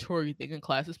mandatory thing in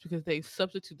classes because they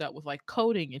substitute that with like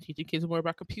coding and teaching kids more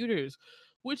about computers,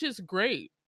 which is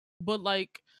great. But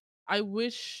like, I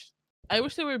wish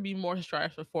there would be more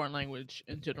strides for foreign language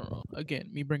in general. Again,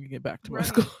 me bringing it back to my Right.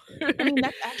 school. I mean,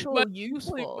 that's actually But,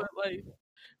 useful. but like,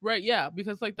 right, yeah,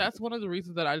 because like that's one of the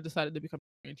reasons that I decided to become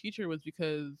a teacher was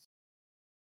because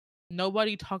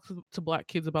nobody talks to Black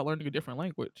kids about learning a different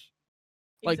language.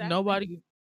 Like Exactly.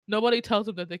 nobody tells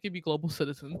them that they can be global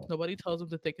citizens. Nobody tells them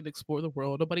that they can explore the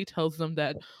world. Nobody tells them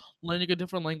that learning a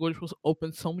different language will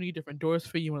open so many different doors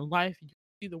for you in life. You can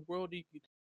see the world. You can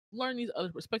learn these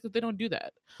other perspectives. They don't do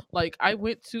that. Like I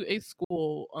went to a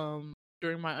school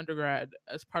during my undergrad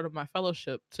as part of my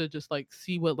fellowship to just like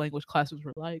see what language classes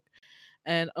were like.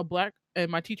 And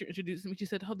my teacher introduced me. She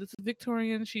said, "Oh, this is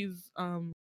Victorian.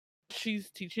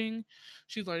 She's teaching,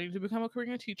 she's learning to become a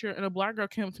Korean teacher." And a Black girl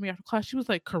came up to me after class. She was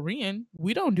like, "Korean?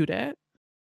 We don't do that."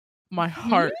 My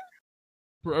heart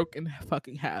broke in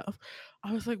fucking half.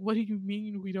 I was like, "What do you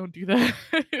mean we don't do that?"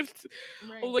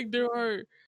 Right. Like there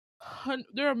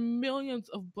are millions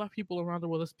of Black people around the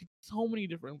world that speak so many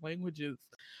different languages,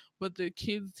 but the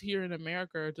kids here in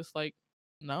America are just like,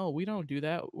 "No, we don't do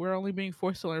that. We're only being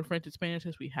forced to learn French and Spanish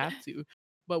as we have to,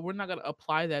 but we're not gonna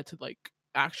apply that to like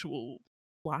actual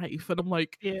life." And I'm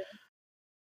like, Yeah.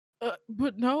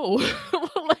 but no,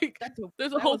 like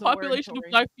there's a that whole was a word, population of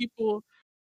Tori. Black people.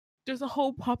 There's a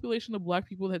whole population of Black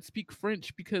people that speak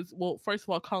French because, well, first of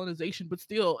all, colonization, but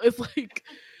still, it's like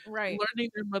Right. learning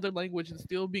their mother language and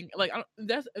still being like,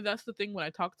 that's the thing when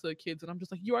I talk to kids, and I'm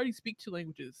just like, you already speak 2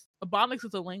 languages. Ebonics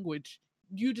is a language.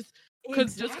 You just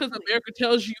because Exactly. America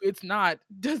tells you it's not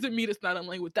doesn't mean it's not a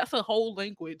language. That's a whole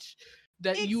language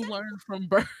that you Exactly. learn from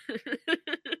birth.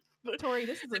 Tori,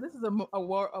 this is a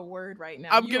word right now.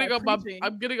 I'm You getting are up preaching.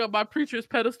 I'm getting up my preacher's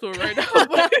pedestal right now.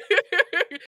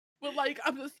 But like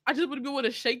I just want to be able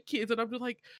to shake kids, and I'm just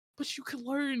like, but you can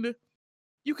learn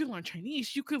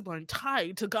Chinese, you can learn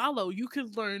Thai, Tagalog, you can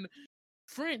learn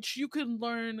French, you can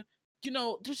learn,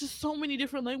 there's just so many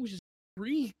different languages.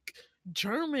 Greek,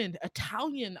 German,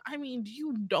 Italian. I mean, do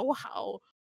you know how,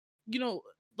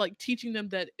 like teaching them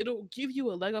that it'll give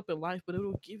you a leg up in life, but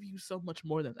it'll give you so much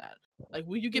more than that. Like,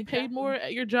 will you get paid more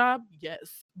at your job?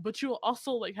 Yes. But you'll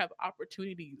also like have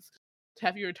opportunities to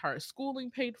have your entire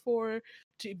schooling paid for,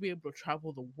 to be able to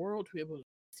travel the world, to be able to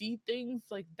see things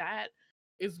like that.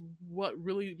 is what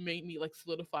really made me like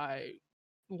solidify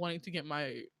wanting to get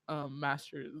my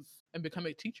master's and become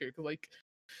a teacher. Cause like,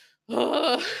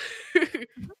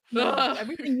 No,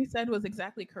 everything you said was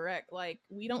exactly correct. Like,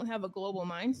 we don't have a global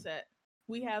mindset.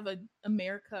 We have a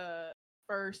America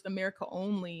first, America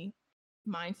only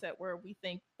mindset where we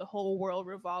think the whole world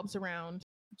revolves around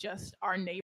just our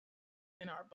neighbors and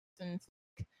our and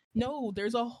no,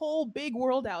 there's a whole big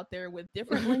world out there with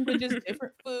different languages,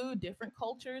 different food, different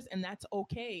cultures, and that's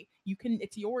okay.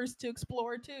 It's yours to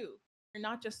explore too. You're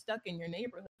not just stuck in your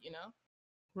neighborhood, you know?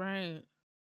 right.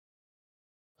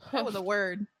 That was a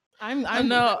word. I'm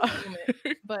No.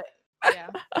 but yeah.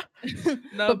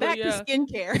 No, but back yeah. to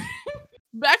skincare.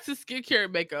 Back to skincare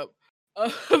and makeup.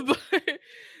 But,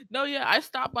 no, yeah, I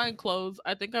stopped buying clothes.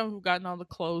 I think I've gotten all the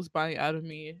clothes buying out of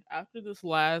me after this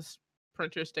last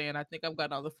printer stand. I think I've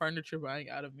gotten all the furniture buying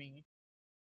out of me.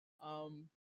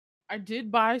 I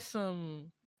did buy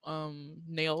some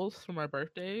nails for my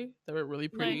birthday that were really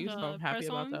pretty, so I'm happy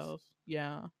about those.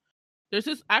 Yeah. There's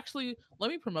this actually,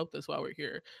 let me promote this while we're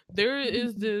here. There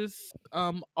is this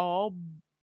all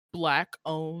black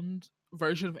owned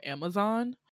version of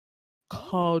Amazon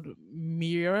called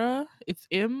Mira. It's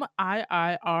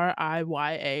Miiriya,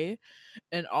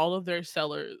 and all of their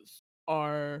sellers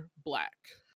are black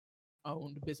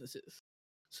owned businesses.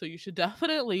 So you should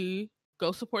definitely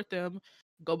go support them,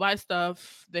 go buy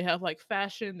stuff. They have like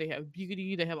fashion, they have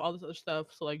beauty, they have all this other stuff.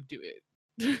 So like do it.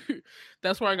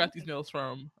 That's where I got these nails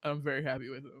from. I'm very happy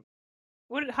with them.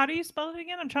 How do you spell it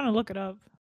again? I'm trying to look it up.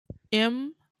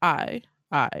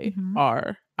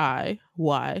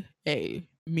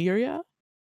 Miiriya.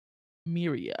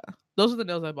 Miria. Those are the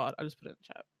nails I bought. I just put it in the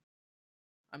chat.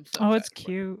 I'm so it's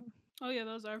cute. Oh yeah,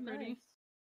 those are pretty. Nice.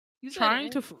 You said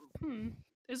Trying to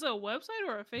is it a website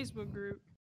or a Facebook group?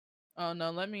 Oh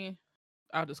no,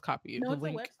 I'll just copy it. No, the it's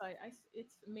link. a website.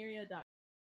 It's Miria.com.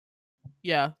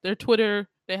 Yeah, their Twitter.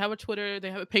 They have a Twitter.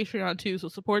 They have a Patreon too. So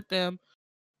support them.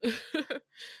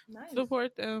 Nice.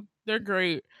 Support them. They're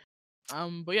great.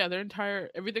 But yeah,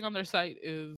 everything on their site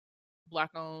is black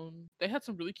owned. They had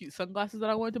some really cute sunglasses that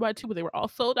I wanted to buy too, but they were all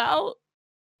sold out.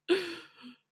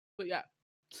 But yeah,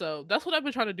 so that's what I've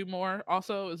been trying to do more.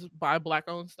 Also, is buy black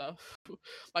owned stuff.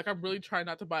 Like I'm really trying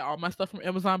not to buy all my stuff from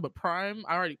Amazon, but Prime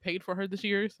I already paid for her this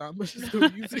year, so I'm just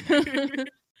gonna use it.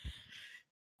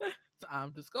 So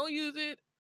I'm just gonna use it.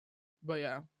 But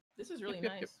yeah, This is really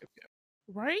nice.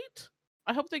 Right?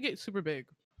 I hope they get super big.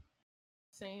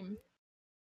 Same.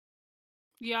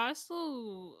 Yeah,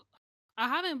 I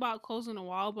haven't bought clothes in a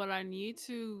while, but I need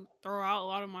to throw out a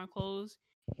lot of my clothes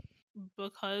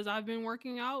because I've been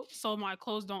working out, so my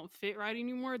clothes don't fit right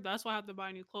anymore. That's why I have to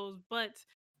buy new clothes. But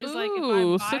it's like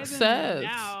if I buy them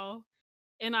now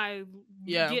and I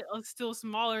get still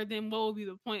smaller, then what will be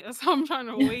the point? That's how I'm trying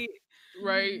to wait.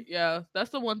 Right? Yeah,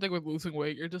 that's the one thing with losing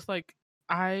weight. You're just like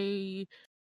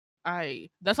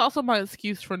that's also my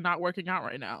excuse for not working out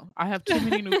right now. I have too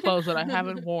many new clothes that I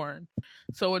haven't worn.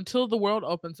 So until the world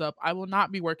opens up, I will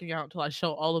not be working out until I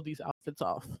show all of these outfits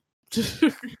off.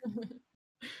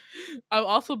 I've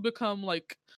also become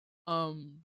like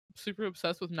super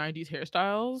obsessed with 90s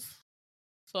hairstyles.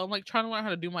 So I'm like trying to learn how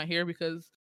to do my hair because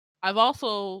I've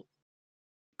also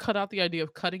cut out the idea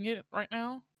of cutting it right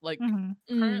now. Like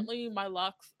currently my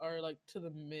locks are like to the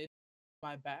mid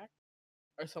my back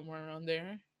or somewhere around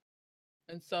there.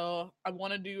 And so I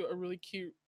want to do a really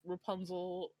cute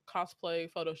Rapunzel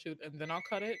cosplay photo shoot and then I'll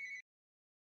cut it.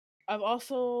 I've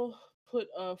also put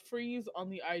a freeze on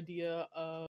the idea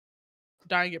of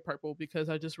dyeing it purple because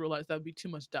I just realized that would be too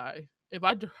much dye. If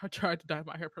I tried to dye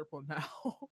my hair purple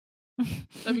now,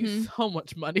 that'd be so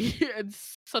much money and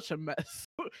such a mess.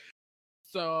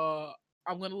 So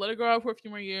I'm going to let it grow out for a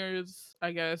few more years,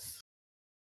 I guess.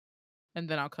 And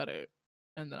then I'll cut it.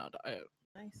 And then I'll dye it.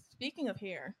 Nice. Speaking of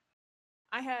hair,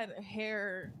 I had a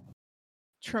hair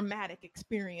traumatic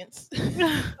experience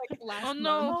like last month.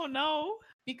 Oh no.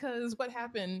 Because what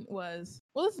happened was,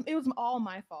 it was all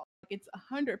my fault. Like, it's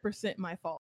 100% my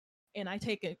fault. And I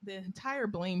take the entire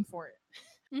blame for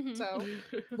it. So,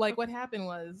 like, what happened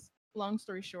was, long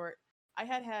story short, I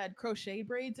had crochet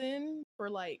braids in for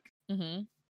like,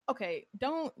 okay,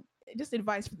 just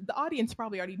advice. The audience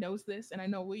probably already knows this, and I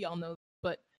know we all know,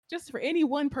 but just for any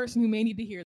one person who may need to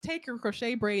hear, take your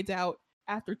crochet braids out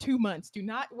after 2 months. Do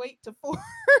not wait to 4.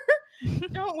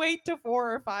 Don't wait to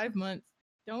 4 or 5 months.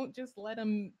 Don't just let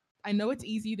them. I know it's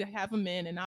easy to have them in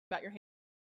and not about your hair.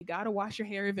 You got to wash your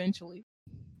hair eventually.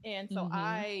 And so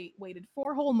I waited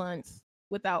 4 whole months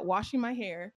without washing my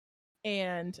hair.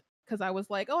 And because I was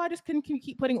like, oh, I just couldn't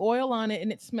keep putting oil on it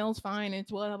and it smells fine. And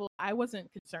it's well, I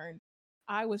wasn't concerned.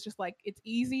 I was just like, it's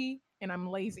easy and I'm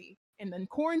lazy. And then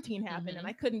quarantine happened and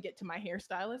I couldn't get to my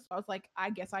hairstylist. I was like, I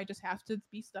guess I just have to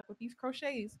be stuck with these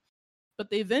crochets. But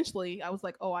eventually I was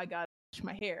like, oh, I got to wash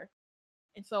my hair.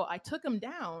 And so I took them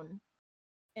down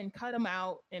and cut them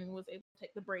out and was able to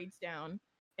take the braids down.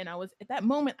 And I was at that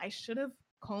moment, I should have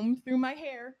combed through my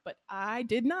hair, but I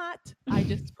did not. I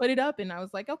just put it up and I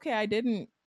was like, okay, I didn't.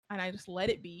 And I just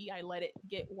let it be. I let it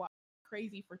get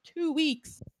crazy for 2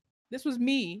 weeks. This was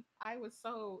me. I was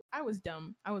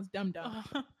dumb. I was dumb.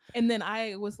 And then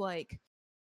I was like,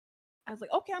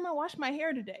 okay, I'm gonna wash my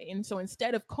hair today. And so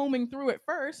instead of combing through it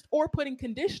first or putting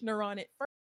conditioner on it first,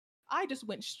 I just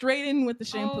went straight in with the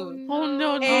shampoo. Oh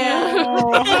no! And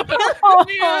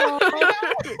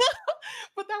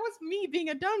but that was me being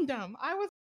a dum-dum. I was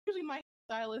usually my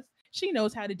stylist. She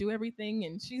knows how to do everything,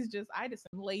 and I just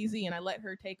am lazy, and I let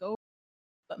her take over.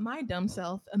 But my dumb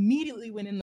self immediately went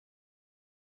in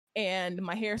and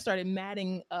my hair started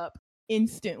matting up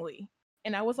instantly.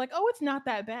 And I was like, oh, it's not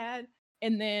that bad.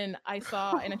 And then I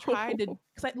saw and I tried to,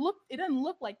 because it doesn't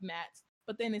look like mats.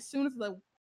 But then as soon as I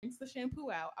rinsed the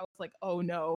shampoo out, I was like, oh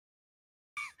no,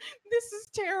 this is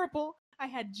terrible. I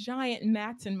had giant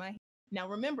mats in my hair. Now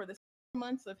remember, this 4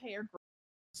 months of hair growth.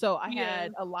 So I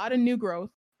had a lot of new growth,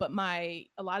 but a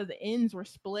lot of the ends were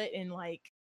split and like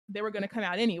they were going to come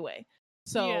out anyway.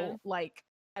 So like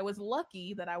I was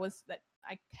lucky that I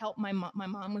helped my mom. My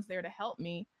mom was there to help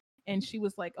me. And she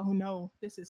was like, oh no,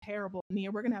 this is terrible,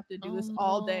 Nia. We're going to have to do this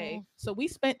all day. So we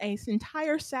spent an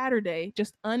entire Saturday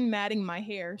just unmatting my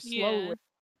hair slowly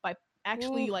by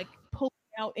actually like pulling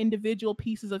out individual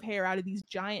pieces of hair out of these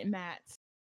giant mats.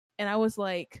 And I was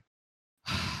like,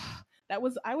 I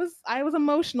was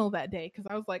emotional that day because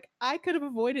I was like, I could have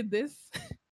avoided this.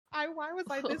 Why was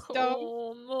I this dumb?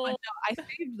 Oh, no. But no, I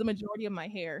saved the majority of my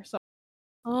hair. So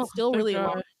it's still really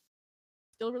long.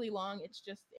 Still really long. It's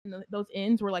just those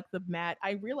ends were like the mat.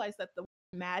 I realized that the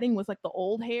matting was like the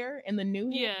old hair and the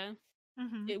new hair.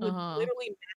 It would literally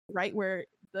mat right where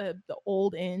the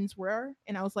old ends were,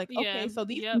 and I was like, okay, so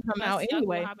these can come out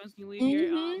anyway. What happens when you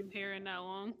leave your hair in that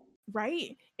long,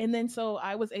 right? And then so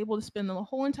I was able to spend the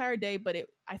whole entire day, but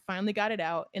I finally got it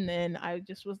out, and then I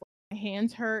just was like, my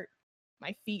hands hurt,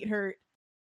 my feet hurt,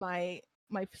 my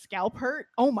scalp hurt.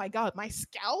 Oh my god, my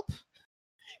scalp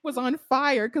was on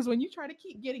fire because when you try to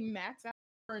keep getting mats out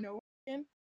over and over again,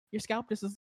 your scalp just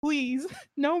is, please,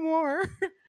 no more.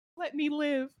 Let me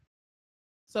live.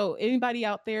 So anybody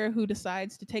out there who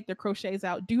decides to take their crochets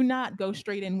out, do not go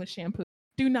straight in with shampoo.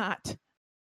 Do not.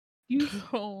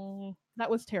 That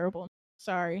was terrible.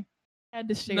 Sorry. I had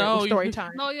to share the story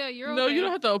time. No, yeah, you're okay. No, you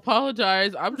don't have to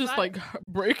apologize. I'm just like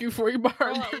breaking for you by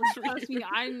trust me,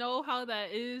 I know how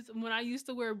that is. When I used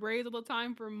to wear braids all the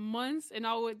time for months and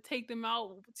I would take them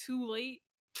out too late,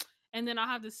 and then I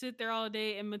have to sit there all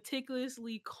day and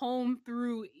meticulously comb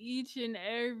through each and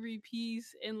every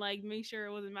piece and like make sure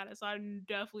it wasn't matted. So I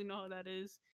definitely know how that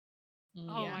is.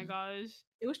 Oh my gosh.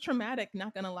 It was traumatic,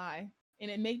 not gonna lie.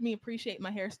 And it made me appreciate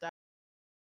my hairstyle.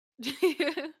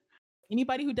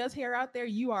 Anybody who does hair out there,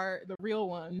 you are the real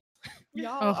ones.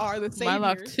 Y'all are the saviors.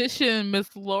 My loctician, Miss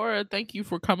Laura, thank you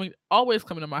for always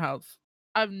coming to my house.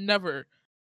 I've never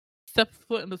stepped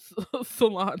foot in the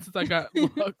salon since I got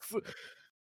locks.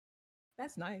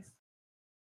 That's nice.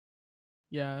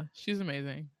 Yeah, she's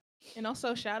amazing. And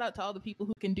also shout out to all the people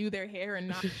who can do their hair and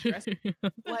not stress.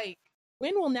 Like,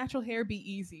 when will natural hair be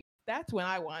easy? That's when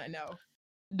I want to know.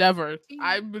 Never.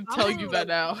 I've been telling you that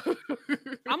now.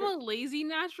 I'm a lazy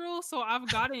natural, so I've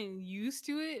gotten used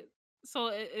to it. So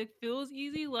it feels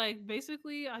easy. Like,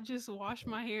 basically, I just wash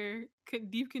my hair,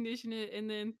 deep condition it, and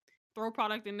then throw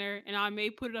product in there. And I may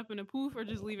put it up in a poof or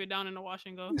just leave it down in the wash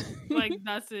and go. Like,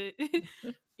 that's it.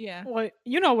 Yeah. Well,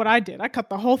 you know what I did? I cut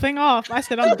the whole thing off. I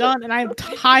said, I'm done and I'm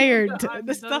tired.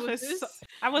 This stuff is...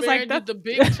 I was Maren like, that's the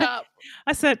big chop.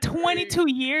 I said,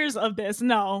 22 years of this.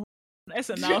 No.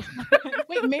 It's enough.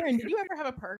 Wait, Maren, did you ever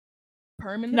have a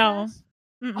perm in the past?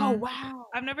 Oh wow!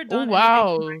 I've never done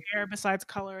anything to my hair besides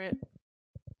color it.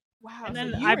 Wow! And so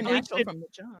then you I were bleached natural it from the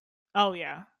jump. Oh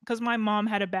yeah, because my mom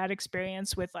had a bad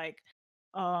experience with like,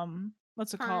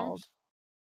 what's it called?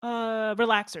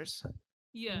 Relaxers.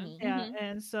 Yeah. Yeah,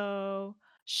 and so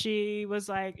she was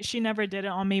like, she never did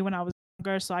it on me when I was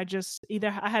younger. So I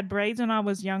had braids when I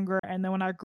was younger, and then when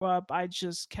I grew up, I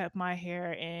just kept my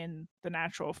hair in the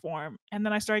natural form. And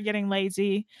then I started getting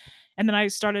lazy, and then I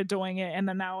started doing it, and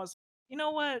then now I was, you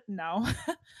know what? No,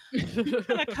 I'm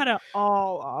gonna cut it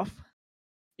all off.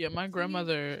 Yeah, my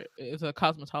grandmother is a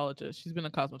cosmetologist. She's been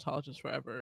a cosmetologist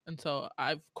forever, and so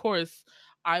of course,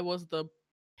 I was the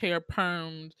hair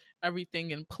permed,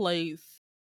 everything in place,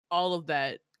 all of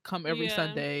that come every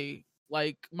Sunday.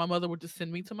 Like, my mother would just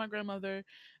send me to my grandmother,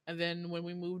 And then when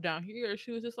we moved down here,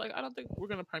 she was just like, I don't think we're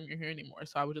gonna perm your hair anymore.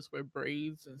 So I would just wear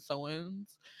braids and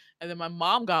sew-ins. And then my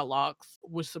mom got locks,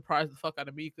 which surprised the fuck out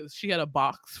of me because she had a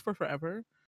box for forever.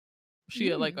 She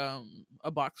had like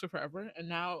a box for forever, and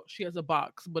now she has a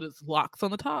box, but it's locks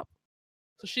on the top.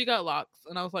 So she got locks,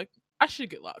 and I was like, I should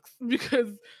get locks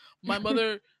because my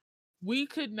mother, we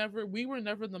were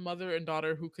never the mother and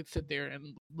daughter who could sit there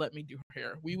and let me do her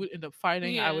hair. We would end up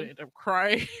fighting. I would Yeah. end up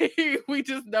crying. We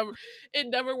just never, it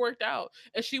never worked out.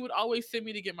 And she would always send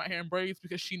me to get my hair in braids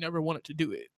because she never wanted to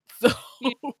do it. So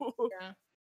Yeah. Yeah.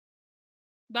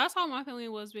 That's how my family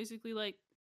was basically. Like,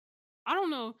 I don't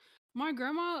know. My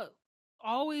grandma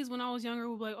always, when I was younger,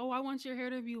 would be like, "Oh, I want your hair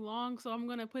to be long, so I'm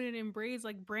gonna put it in braids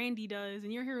like Brandy does,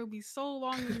 and your hair will be so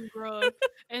long when you grow up."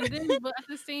 And then, but at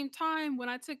the same time, when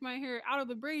I took my hair out of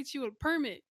the braids, she would perm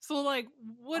it. So like,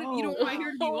 what? You don't Oh, want my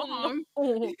hair to be oh long?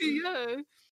 no. Yeah.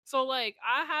 So like,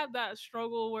 I had that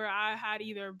struggle where I had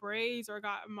either braids or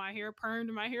got my hair permed.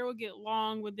 My hair would get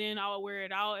long, but then I would wear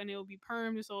it out and it would be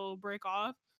permed, so it would break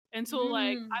off. And so,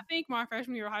 like, I think my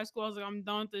freshman year of high school, I was like, I'm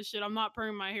done with this shit. I'm not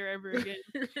perming my hair ever again.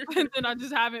 And then I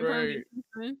just haven't permed Right, it since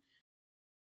then.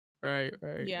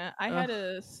 right. yeah. I Ugh. had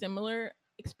a similar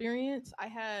experience.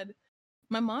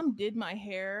 My mom did my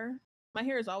hair. My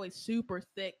hair is always super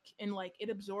thick and like it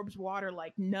absorbs water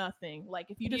like nothing. Like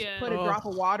if you just Yeah. put a drop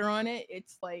of Ugh. water on it,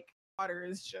 it's like water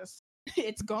is just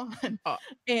it's gone. Uh,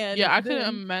 And yeah, I couldn't then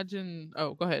imagine.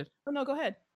 Oh, go ahead. oh no, go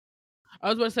ahead. I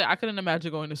was about to say I couldn't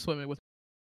imagine going to swimming with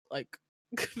like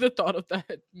the thought of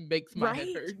that makes my head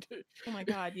Right? hurt. Oh my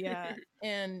god, yeah.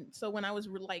 And so when I was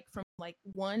like from like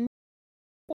 1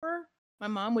 4, my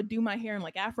mom would do my hair in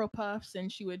like Afro puffs and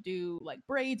she would do like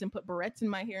braids and put barrettes in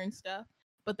my hair and stuff.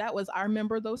 But that was I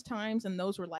remember those times and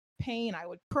those were like pain. I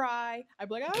would cry. I'd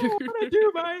be like, I don't want to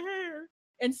do my hair.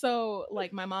 And so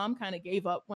like my mom kind of gave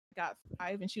up when I got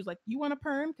 5 and she was like, you want a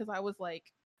perm? Because I was like,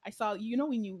 I saw,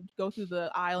 when you go through the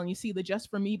aisle and you see the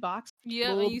Just For Me box, Yeah,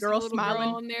 and little you see a girl little smiling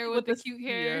girl in there with with the this, cute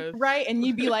hair. Yes. right? And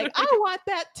you'd be like, I want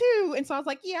that too. And so I was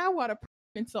like, yeah, I want a perm.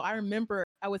 And so I remember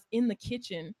I was in the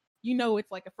kitchen.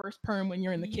 It's like a first perm when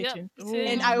you're in the Yep, kitchen. sitting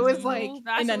And on I the was like, stool,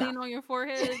 and then Vaseline on your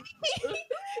forehead.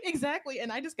 exactly.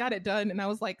 And I just got it done and I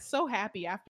was like so happy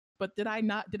after. But did I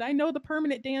know the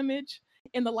permanent damage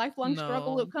and the lifelong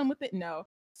struggle that No. would come with it? No.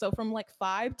 So from like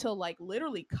 5 till like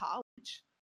literally college,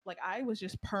 like I was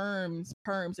just perms.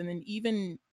 And then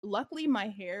even luckily my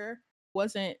hair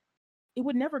wasn't it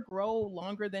would never grow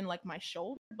longer than like my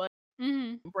shoulder, but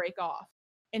Hmm. break off.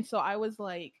 And so I was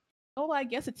like, oh, well, I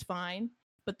guess it's fine.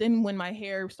 But then when my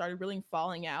hair started really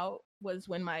falling out was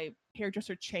when my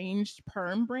hairdresser changed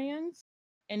perm brands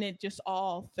and it just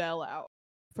all fell out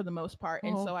for the most part.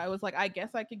 And so Oh. I was like, I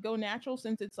guess I could go natural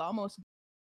since it's almost.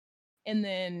 And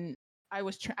then I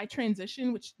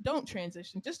transitioned, which don't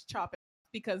transition, just chop it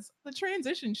because the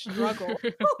transition struggle.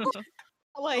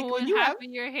 Like Oh, when and you half have, of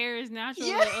your hair is natural,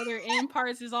 yeah, the other end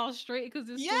parts is all straight because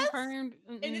it's still yes, permed.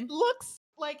 and it Mm-mm. looks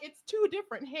like it's two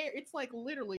different hair. It's like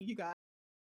literally you got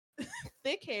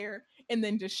thick hair and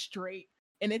then just straight,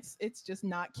 and it's just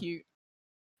not cute.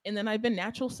 And then I've been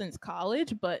natural since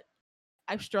college, but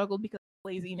I've struggled because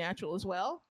I'm lazy natural as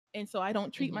well, and so I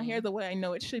don't treat my hair Mhm. the way I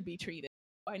know it should be treated.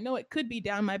 I know it could be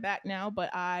down my back now, but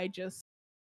I just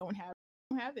don't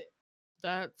have it.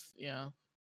 That's yeah.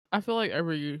 I feel like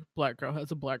every black girl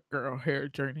has a black girl hair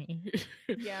journey.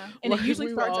 Yeah, and it Like usually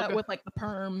we've starts all out got with like the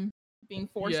perm being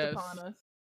forced upon yes. us.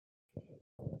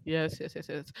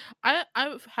 Yes.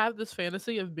 I've had this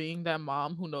fantasy of being that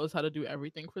mom who knows how to do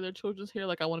everything for their children's hair.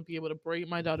 Like I want to be able to braid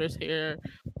my daughter's hair,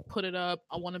 put it up.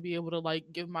 I want to be able to like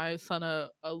give my son a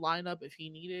lineup if he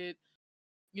needed,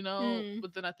 Mm.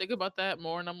 But then I think about that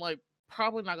more and I'm like,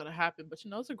 probably not gonna happen. But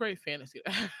it's a great fantasy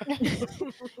to have.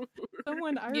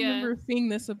 Someone I Yeah. remember seeing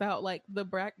this about like the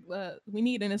black. We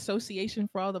need an association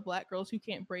for all the black girls who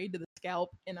can't braid to the scalp,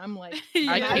 and I'm like,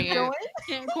 I can I Yeah. join? can't.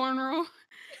 Can't cornrow.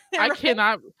 I Right?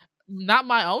 cannot. Not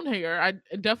my own hair. I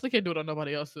definitely can't do it on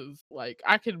nobody else's. Like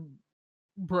I can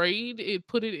braid it,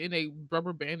 put it in a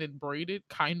rubber band and braid it,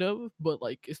 kind of, but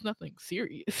like it's nothing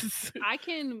serious. I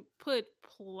can put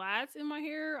plaits in my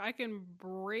hair. I can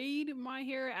braid my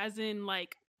hair, as in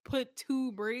like put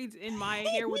 2 braids in my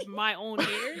hair with my own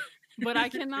hair. But I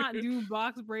cannot do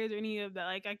box braids or any of that.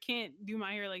 Like I can't do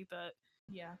my hair like that.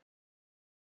 Yeah,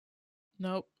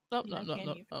 Nope. Nope. yeah, Nope. I Nope. can't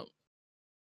Nope. either. Nope.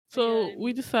 Yeah. So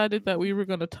we decided that we were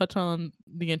going to touch on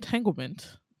the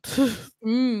entanglement.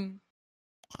 Mm.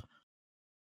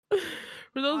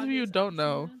 For those of you who August don't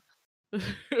know,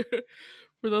 Alsina.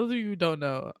 for those of you who don't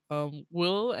know,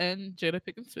 Will and Jada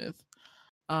Pinkett Smith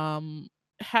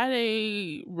had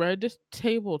a red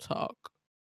table talk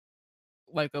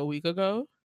like a week ago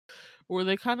where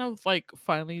they kind of like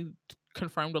finally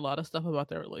confirmed a lot of stuff about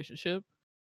their relationship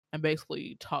and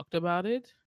basically talked about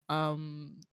it.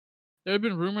 There have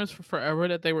been rumors for forever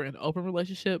that they were in an open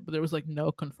relationship, but there was like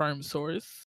no confirmed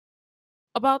source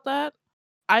about that.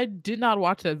 I did not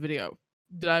watch that video.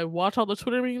 Did I watch all the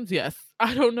Twitter memes? Yes.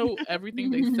 I don't know everything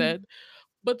they said,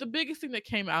 but the biggest thing that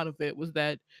came out of it was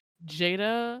that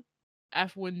Jada,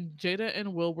 when Jada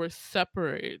and Will were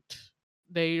separate,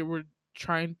 they were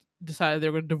trying to decide they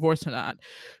were going to divorce or not.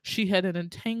 She had an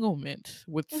entanglement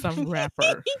with some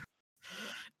rapper.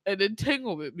 An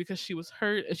entanglement because she was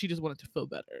hurt and she just wanted to feel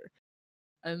better.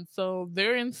 And so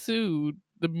there ensued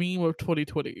the meme of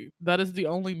 2020. That is the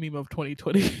only meme of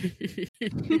 2020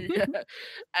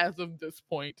 as of this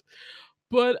point.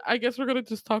 But I guess we're going to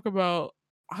just talk about,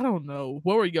 I don't know,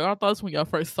 what were y'all thoughts when y'all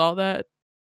first saw that?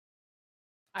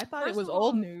 I thought First it was of all,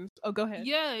 old news. Oh, go ahead.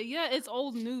 Yeah, it's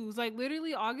old news. Like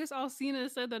literally, August Alsina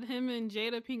said that him and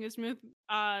Jada Pinkett Smith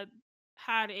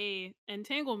had a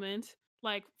entanglement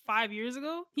like 5 years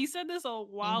ago. He said this a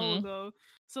while ago.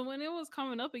 So when it was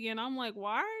coming up again, I'm like,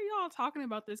 why are y'all talking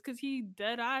about this? Because he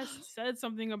dead ass said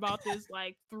something about this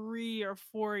like 3 or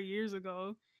 4 years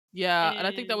ago. Yeah, and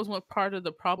I think that was And what part of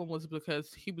the problem was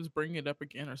because he was bringing it up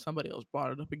again or somebody else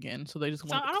brought it up again. So they just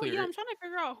so wanted to clear I'm it. trying to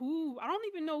figure out who. I don't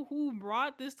even know who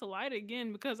brought this to light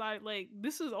again because I like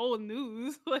this is old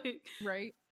news. Like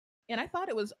Right. And I thought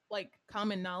it was like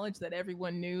common knowledge that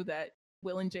everyone knew that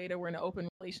Will and Jada were in an open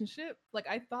relationship. Like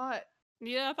I thought,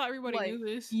 yeah, I thought everybody like, knew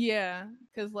this. yeah,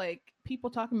 because like people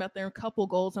talking about their couple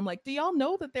goals. I'm like, do y'all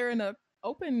know that they're in a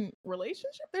open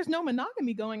relationship? There's no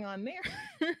monogamy going on there.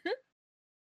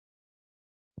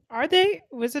 Are they?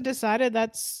 Was it decided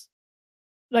that's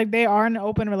like they are in an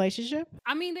open relationship?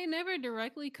 I mean, they never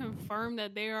directly confirmed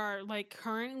that they are like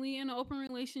currently in an open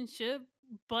relationship,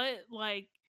 but like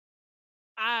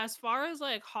as far as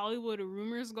like Hollywood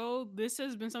rumors go, this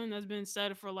has been something that's been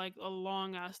said for like a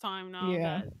long ass time now Yeah.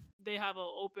 that they have an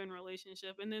open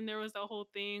relationship. And then there was that whole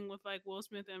thing with like Will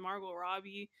Smith and Margot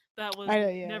Robbie that was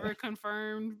Yeah. never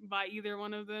confirmed by either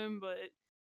one of them, but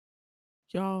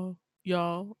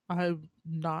Y'all, I'm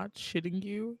not shitting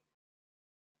you.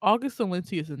 August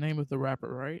Alinti is the name of the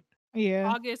rapper, right? Yeah.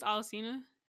 August Alsina,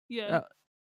 yeah. Uh,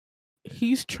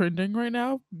 he's trending right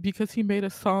now because he made a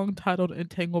song titled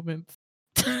Entanglements.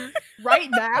 Right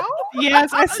now?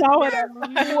 Yes, I saw it.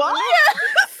 What?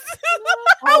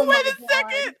 Oh, Oh wait my a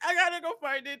second. I gotta go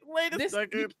find it. Wait a This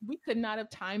second. we could not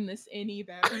have timed this any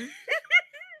better.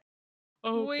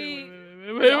 Okay, Wait.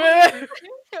 wait.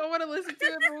 I want to listen to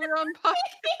it, but we're on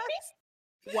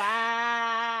podcast.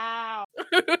 Wow.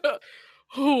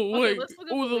 Oh, Okay, wait. let's look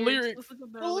up Oh, the lyrics. Let's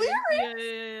look up The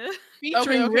lyrics. Yeah.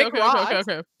 Featuring Rick Ross.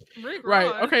 Okay. Rick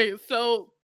Right. Ross. Okay.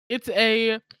 So it's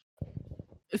a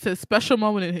special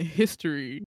moment in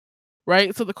history,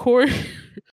 right? So the chorus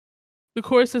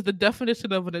says the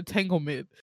definition of an entanglement.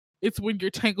 It's when you're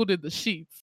tangled in the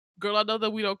sheets. Girl, I know that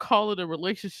we don't call it a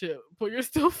relationship, but you're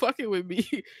still fucking with me.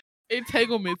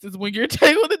 Entanglements is when you're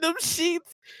tangled in them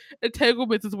sheets.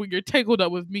 Entanglements is when you're tangled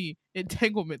up with me.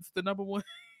 Entanglements, the number one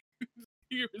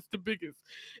here is the biggest.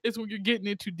 It's when you're getting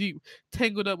in too deep.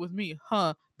 Tangled up with me.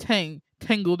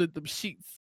 Tangled in them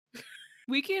sheets.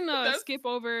 We can That's- skip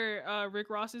over Rick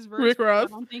Ross's verse. Rick Ross. I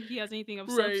don't think he has anything of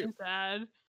Right. substance to add.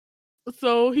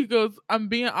 So he goes, I'm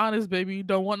being honest, baby. You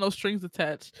don't want no strings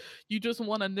attached. You just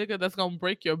want a nigga that's gonna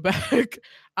break your back.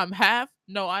 I'm half.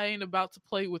 No, I ain't about to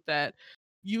play with that.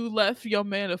 You left your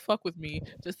man to fuck with me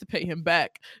just to pay him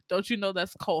back. Don't you know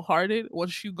that's cold hearted?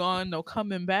 Once you gone, no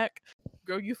coming back.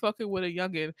 Girl, you fucking with a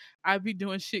youngin'. I be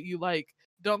doing shit you like.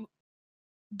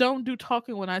 Don't do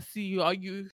talking when I see you. All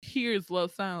you hear is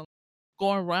love sounds.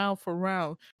 Going round for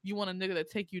round. You want a nigga that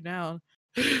take you down.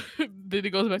 Then it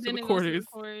goes back Then to the it goes to chorus.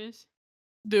 the chorus.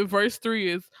 The verse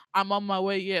 3 is I'm on my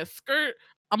way, yeah, skirt.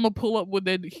 I'm gonna pull up with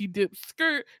that he dip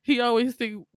skirt. He always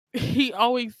think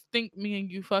me and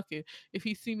you fucking. If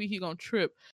he see me, he gonna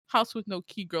trip. House with no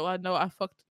key, girl. I know I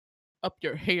fucked up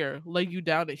your hair. Lay you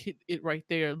down and hit it right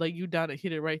there. Lay you down and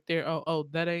hit it right there. Oh,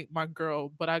 that ain't my girl,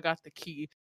 but I got the key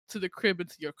to the crib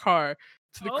into your car,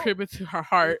 to the crib into her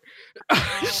heart.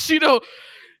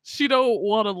 She don't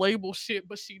want to label shit,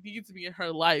 but she needs me in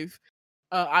her life.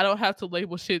 I don't have to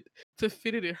label shit to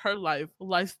fit it in her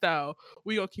lifestyle.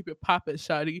 We gonna keep it poppin',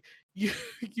 shawty.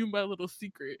 You my little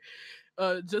secret.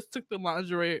 Just took the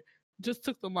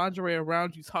lingerie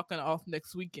around you, talking off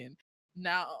next weekend.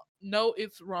 Now, no,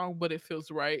 it's wrong, but it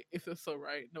feels right. It feels so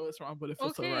right. No, it's wrong, but it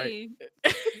feels so right.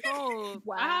 Bro,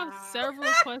 Wow. I have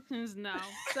several questions now.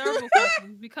 Several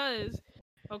questions because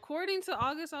According to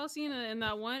August Alsina, in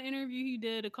that one interview he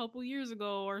did a couple years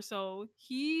ago or so,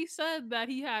 he said that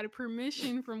he had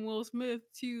permission from Will Smith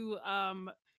to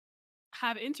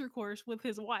have intercourse with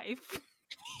his wife.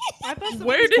 I thought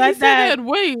Where somebody did he said say that. that?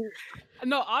 Wait.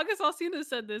 No, August Alsina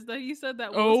said this, that he said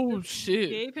that Will Oh Smith shit.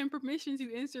 gave him permission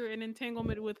to enter an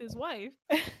entanglement with his wife.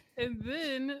 And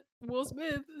then Will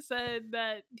Smith said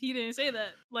that he didn't say that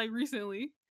like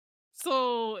recently.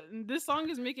 So this song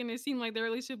is making it seem like their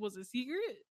relationship was a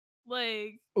secret.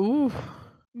 Like, Ooh.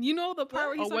 you know the part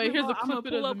where he's Oh wait, talking here's a about I'm gonna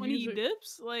clip pull of up the when he music.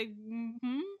 dips? Like,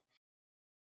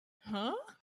 Huh?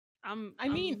 I'm I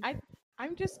mean,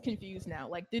 I'm just confused now.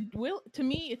 Like, did Will? To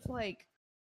me, it's like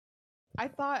I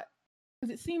thought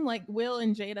because it seemed like Will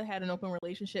and Jada had an open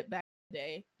relationship back in the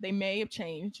day. They may have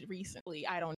changed recently.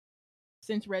 I don't know,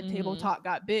 since Red Table Mhm. Talk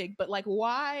got big. But like,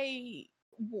 why?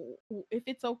 If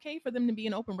it's okay for them to be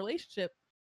in an open relationship,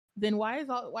 then why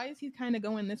is he kind of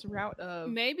going this route of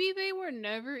maybe they were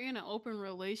never in an open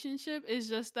relationship. It's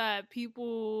just that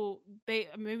people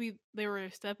maybe they were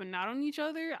stepping out on each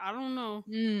other. I don't know.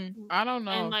 I don't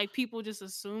know. And like people just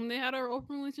assume they had an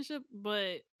open relationship,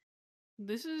 but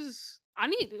this is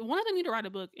one of them need to write a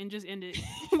book and just end it.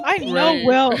 I know Right.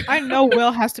 Will. I know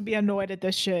Will has to be annoyed at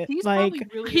this shit. He's Like, probably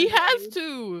really He has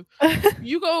annoyed. to.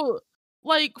 You go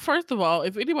like first of all,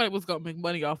 if anybody was gonna make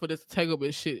money off of this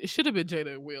entanglement shit, it should have been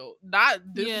Jada and Will, not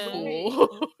this Yeah.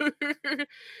 fool.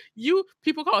 You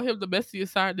people call him the messiest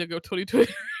side nigga of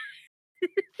 2020.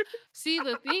 See,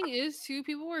 the thing is, too,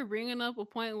 people were bringing up a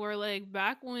point where, like,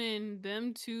 back when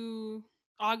them two,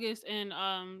 August and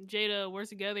Jada, were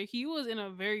together, he was in a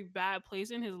very bad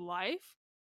place in his life.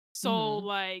 So, Mhm.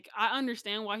 like, I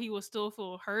understand why he would still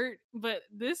feel hurt, but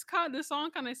this song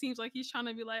kind of seems like he's trying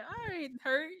to be like, "All right,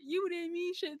 hurt, you didn't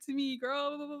mean shit to me,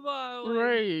 girl." Blah blah blah. Like,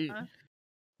 Right.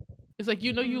 It's like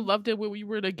you mhm. loved it when we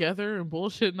were together and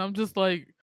bullshit, and I'm just like,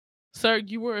 sir,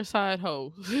 you were a side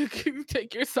hoe.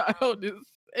 Take your side on this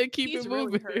and keep he's it really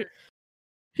moving. hurt?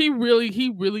 He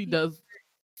really does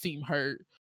seem hurt.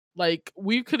 Like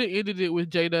we could have ended it with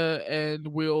Jada and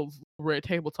Will's Red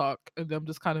Table Talk and them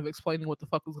just kind of explaining what the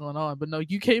fuck was going on. But no,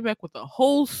 you came back with a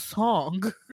whole song.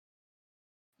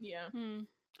 Yeah.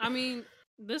 I mean,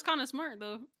 this kind of smart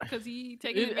though, because he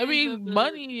taking I advantage of mean, the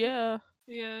money, yeah.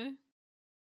 yeah.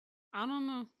 I don't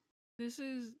know. This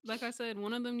is like I said,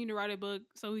 one of them need to write a book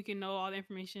so we can know all the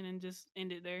information and just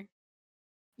end it there.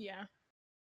 Yeah.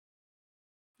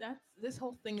 This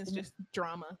whole thing is just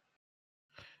drama.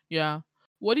 Yeah.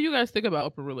 What do you guys think about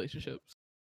open relationships?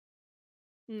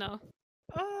 No.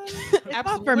 it's not for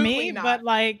Absolutely me, not. but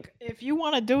like, if you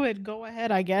want to do it, go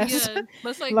ahead. I guess. Yeah, but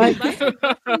it's like, Like- that's like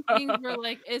different things where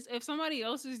like if somebody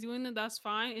else is doing it, that's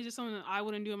fine. It's just something that I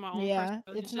wouldn't do in my own Yeah, personal it's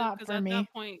relationship. not Because for at me.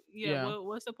 that point, Yeah.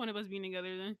 what's the point of us being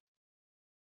together then?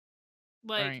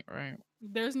 Like, Right.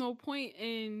 there's no point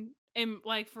in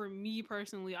like for me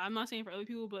personally. I'm not saying for other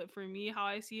people, but for me, how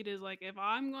I see it is like if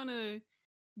I'm gonna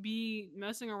be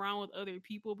messing around with other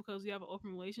people because we have an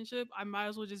open relationship, I might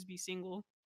as well just be single.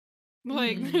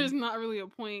 Like, there's not really a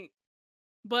point.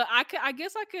 But I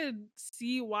guess I could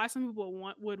see why some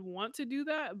people would want to do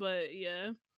that, but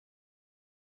yeah.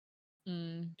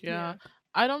 Yeah.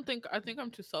 I think I'm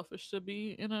too selfish to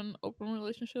be in an open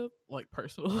relationship, like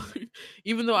personally.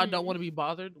 Even though I don't want to be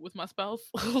bothered with my spouse.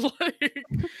 Like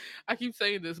I keep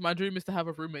saying this. My dream is to have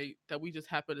a roommate that we just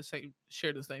happen to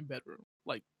share the same bedroom.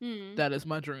 Like that is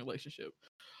my dream relationship.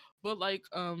 But like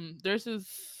there's this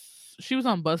she was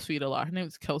on BuzzFeed a lot. Her name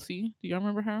is Kelsey. Do you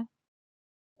remember her?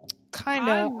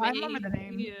 Kinda. I remember the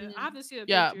name. Yeah, I have to see a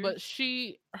Yeah, picture.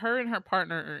 but her and her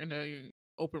partner are in a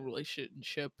open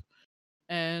relationship,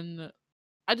 and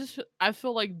I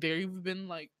feel like they've been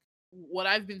like what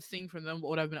I've been seeing from them,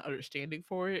 what I've been understanding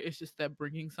for it is just that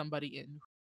bringing somebody in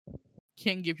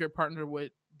can give your partner what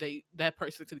that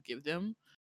person could give them.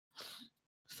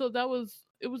 So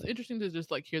it was interesting to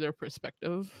just like hear their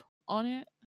perspective on it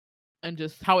and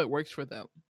just how it works for them.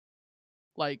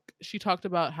 Like she talked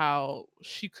about how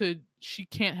she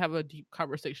can't have a deep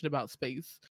conversation about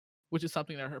space, which is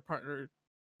something that her partner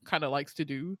kind of likes to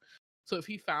do. So if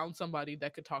he found somebody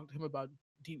that could talk to him about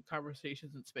deep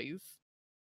conversations in space,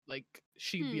 like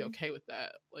she'd be okay with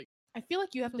that. Like I feel like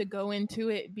you have to go into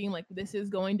it being like this is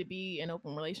going to be an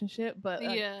open relationship, but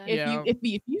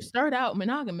if you start out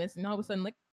monogamous and all of a sudden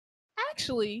like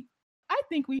actually I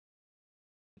think we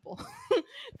people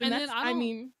then and that's then I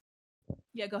mean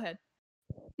yeah, go ahead.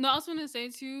 No, I was gonna say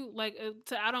too, like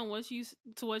to add on what you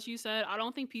said. I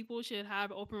don't think people should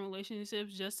have open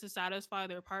relationships just to satisfy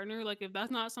their partner. Like if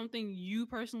that's not something you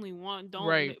personally want, don't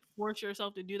right. force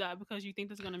yourself to do that because you think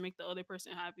that's gonna make the other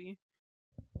person happy.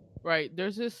 Right.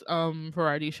 There's this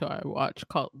variety show I watch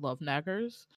called Love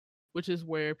Naggers, which is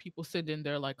where people send in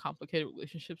their like complicated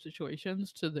relationship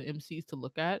situations to the MCs to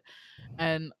look at,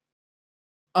 and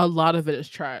a lot of it is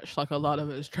trash. Like a lot of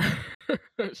it is trash.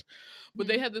 But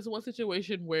they had this one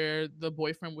situation where the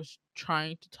boyfriend was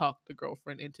trying to talk the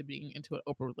girlfriend into being into an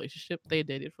open relationship. They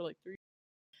dated for like 3 years.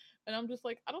 And I'm just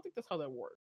like, I don't think that's how that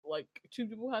works. Like two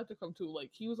people had to come to like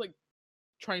he was like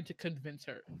trying to convince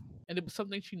her. And it was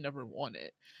something she never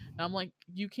wanted. And I'm like,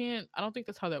 you can't I don't think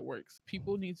that's how that works.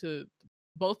 People need to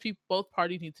both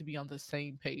parties need to be on the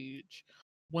same page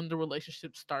when the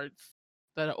relationship starts,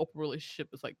 that an open relationship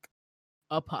is like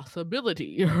a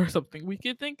possibility or something we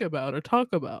could think about or talk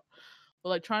about. But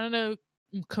like trying to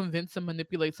convince and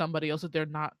manipulate somebody else that they're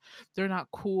not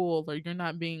cool, or you're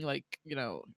not being like, you're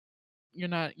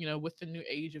not, with the new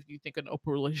age, if you think an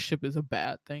open relationship is a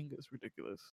bad thing, is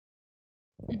ridiculous.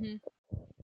 Mhm.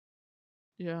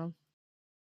 Yeah.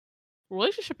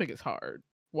 Relationshiping is hard.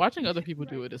 Watching other people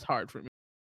do it is hard for me.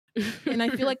 And I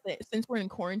feel like that since we're in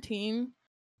quarantine,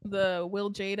 the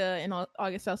Will Jada and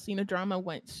August Alsina drama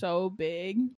went so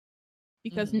big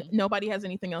because Mhm. nobody has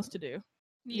anything else to do.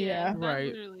 Yeah. That's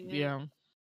Right. literally it. Yeah.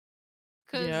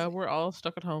 'Cause Yeah, we're all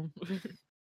stuck at home.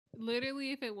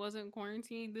 literally, if it wasn't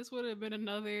quarantine, this would have been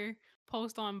another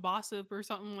post on Gossip or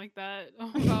something like that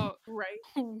about Right.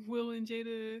 Will and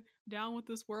Jada down with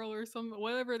this world or some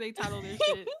whatever they title their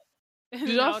shit. And Did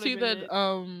then y'all that would see have been that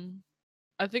it.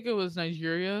 I think it was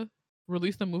Nigeria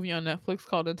released a movie on Netflix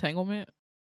called Entanglement?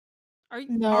 Are you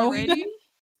No. already?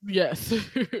 Yes.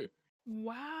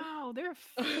 Wow, they're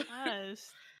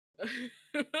fast.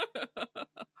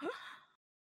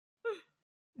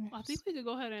 I think we could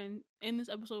go ahead and end this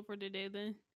episode for today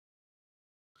then.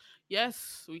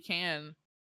 Yes, we can.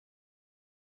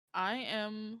 I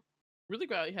am really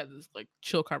glad we had this like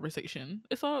chill conversation.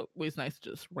 It's always nice to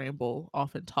just ramble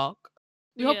off and talk.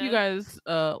 We hope you Yeah. guys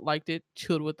liked it,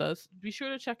 chilled with us. Be sure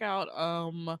to check out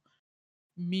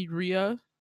Miria.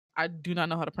 I do not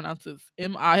know how to pronounce this.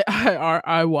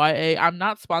 Miiriya. I'm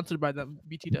not sponsored by them,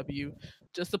 BTW.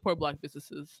 Just support Black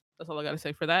businesses. That's all I gotta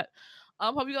say for that.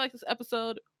 Hope you like this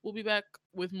episode. We'll be back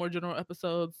with more general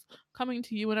episodes coming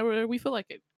to you whenever we feel like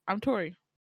it. I'm Tori.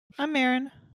 I'm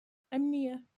Marin. I'm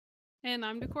Nia. And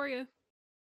I'm Decoria.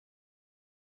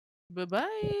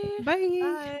 Bye-bye.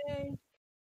 Bye. Bye.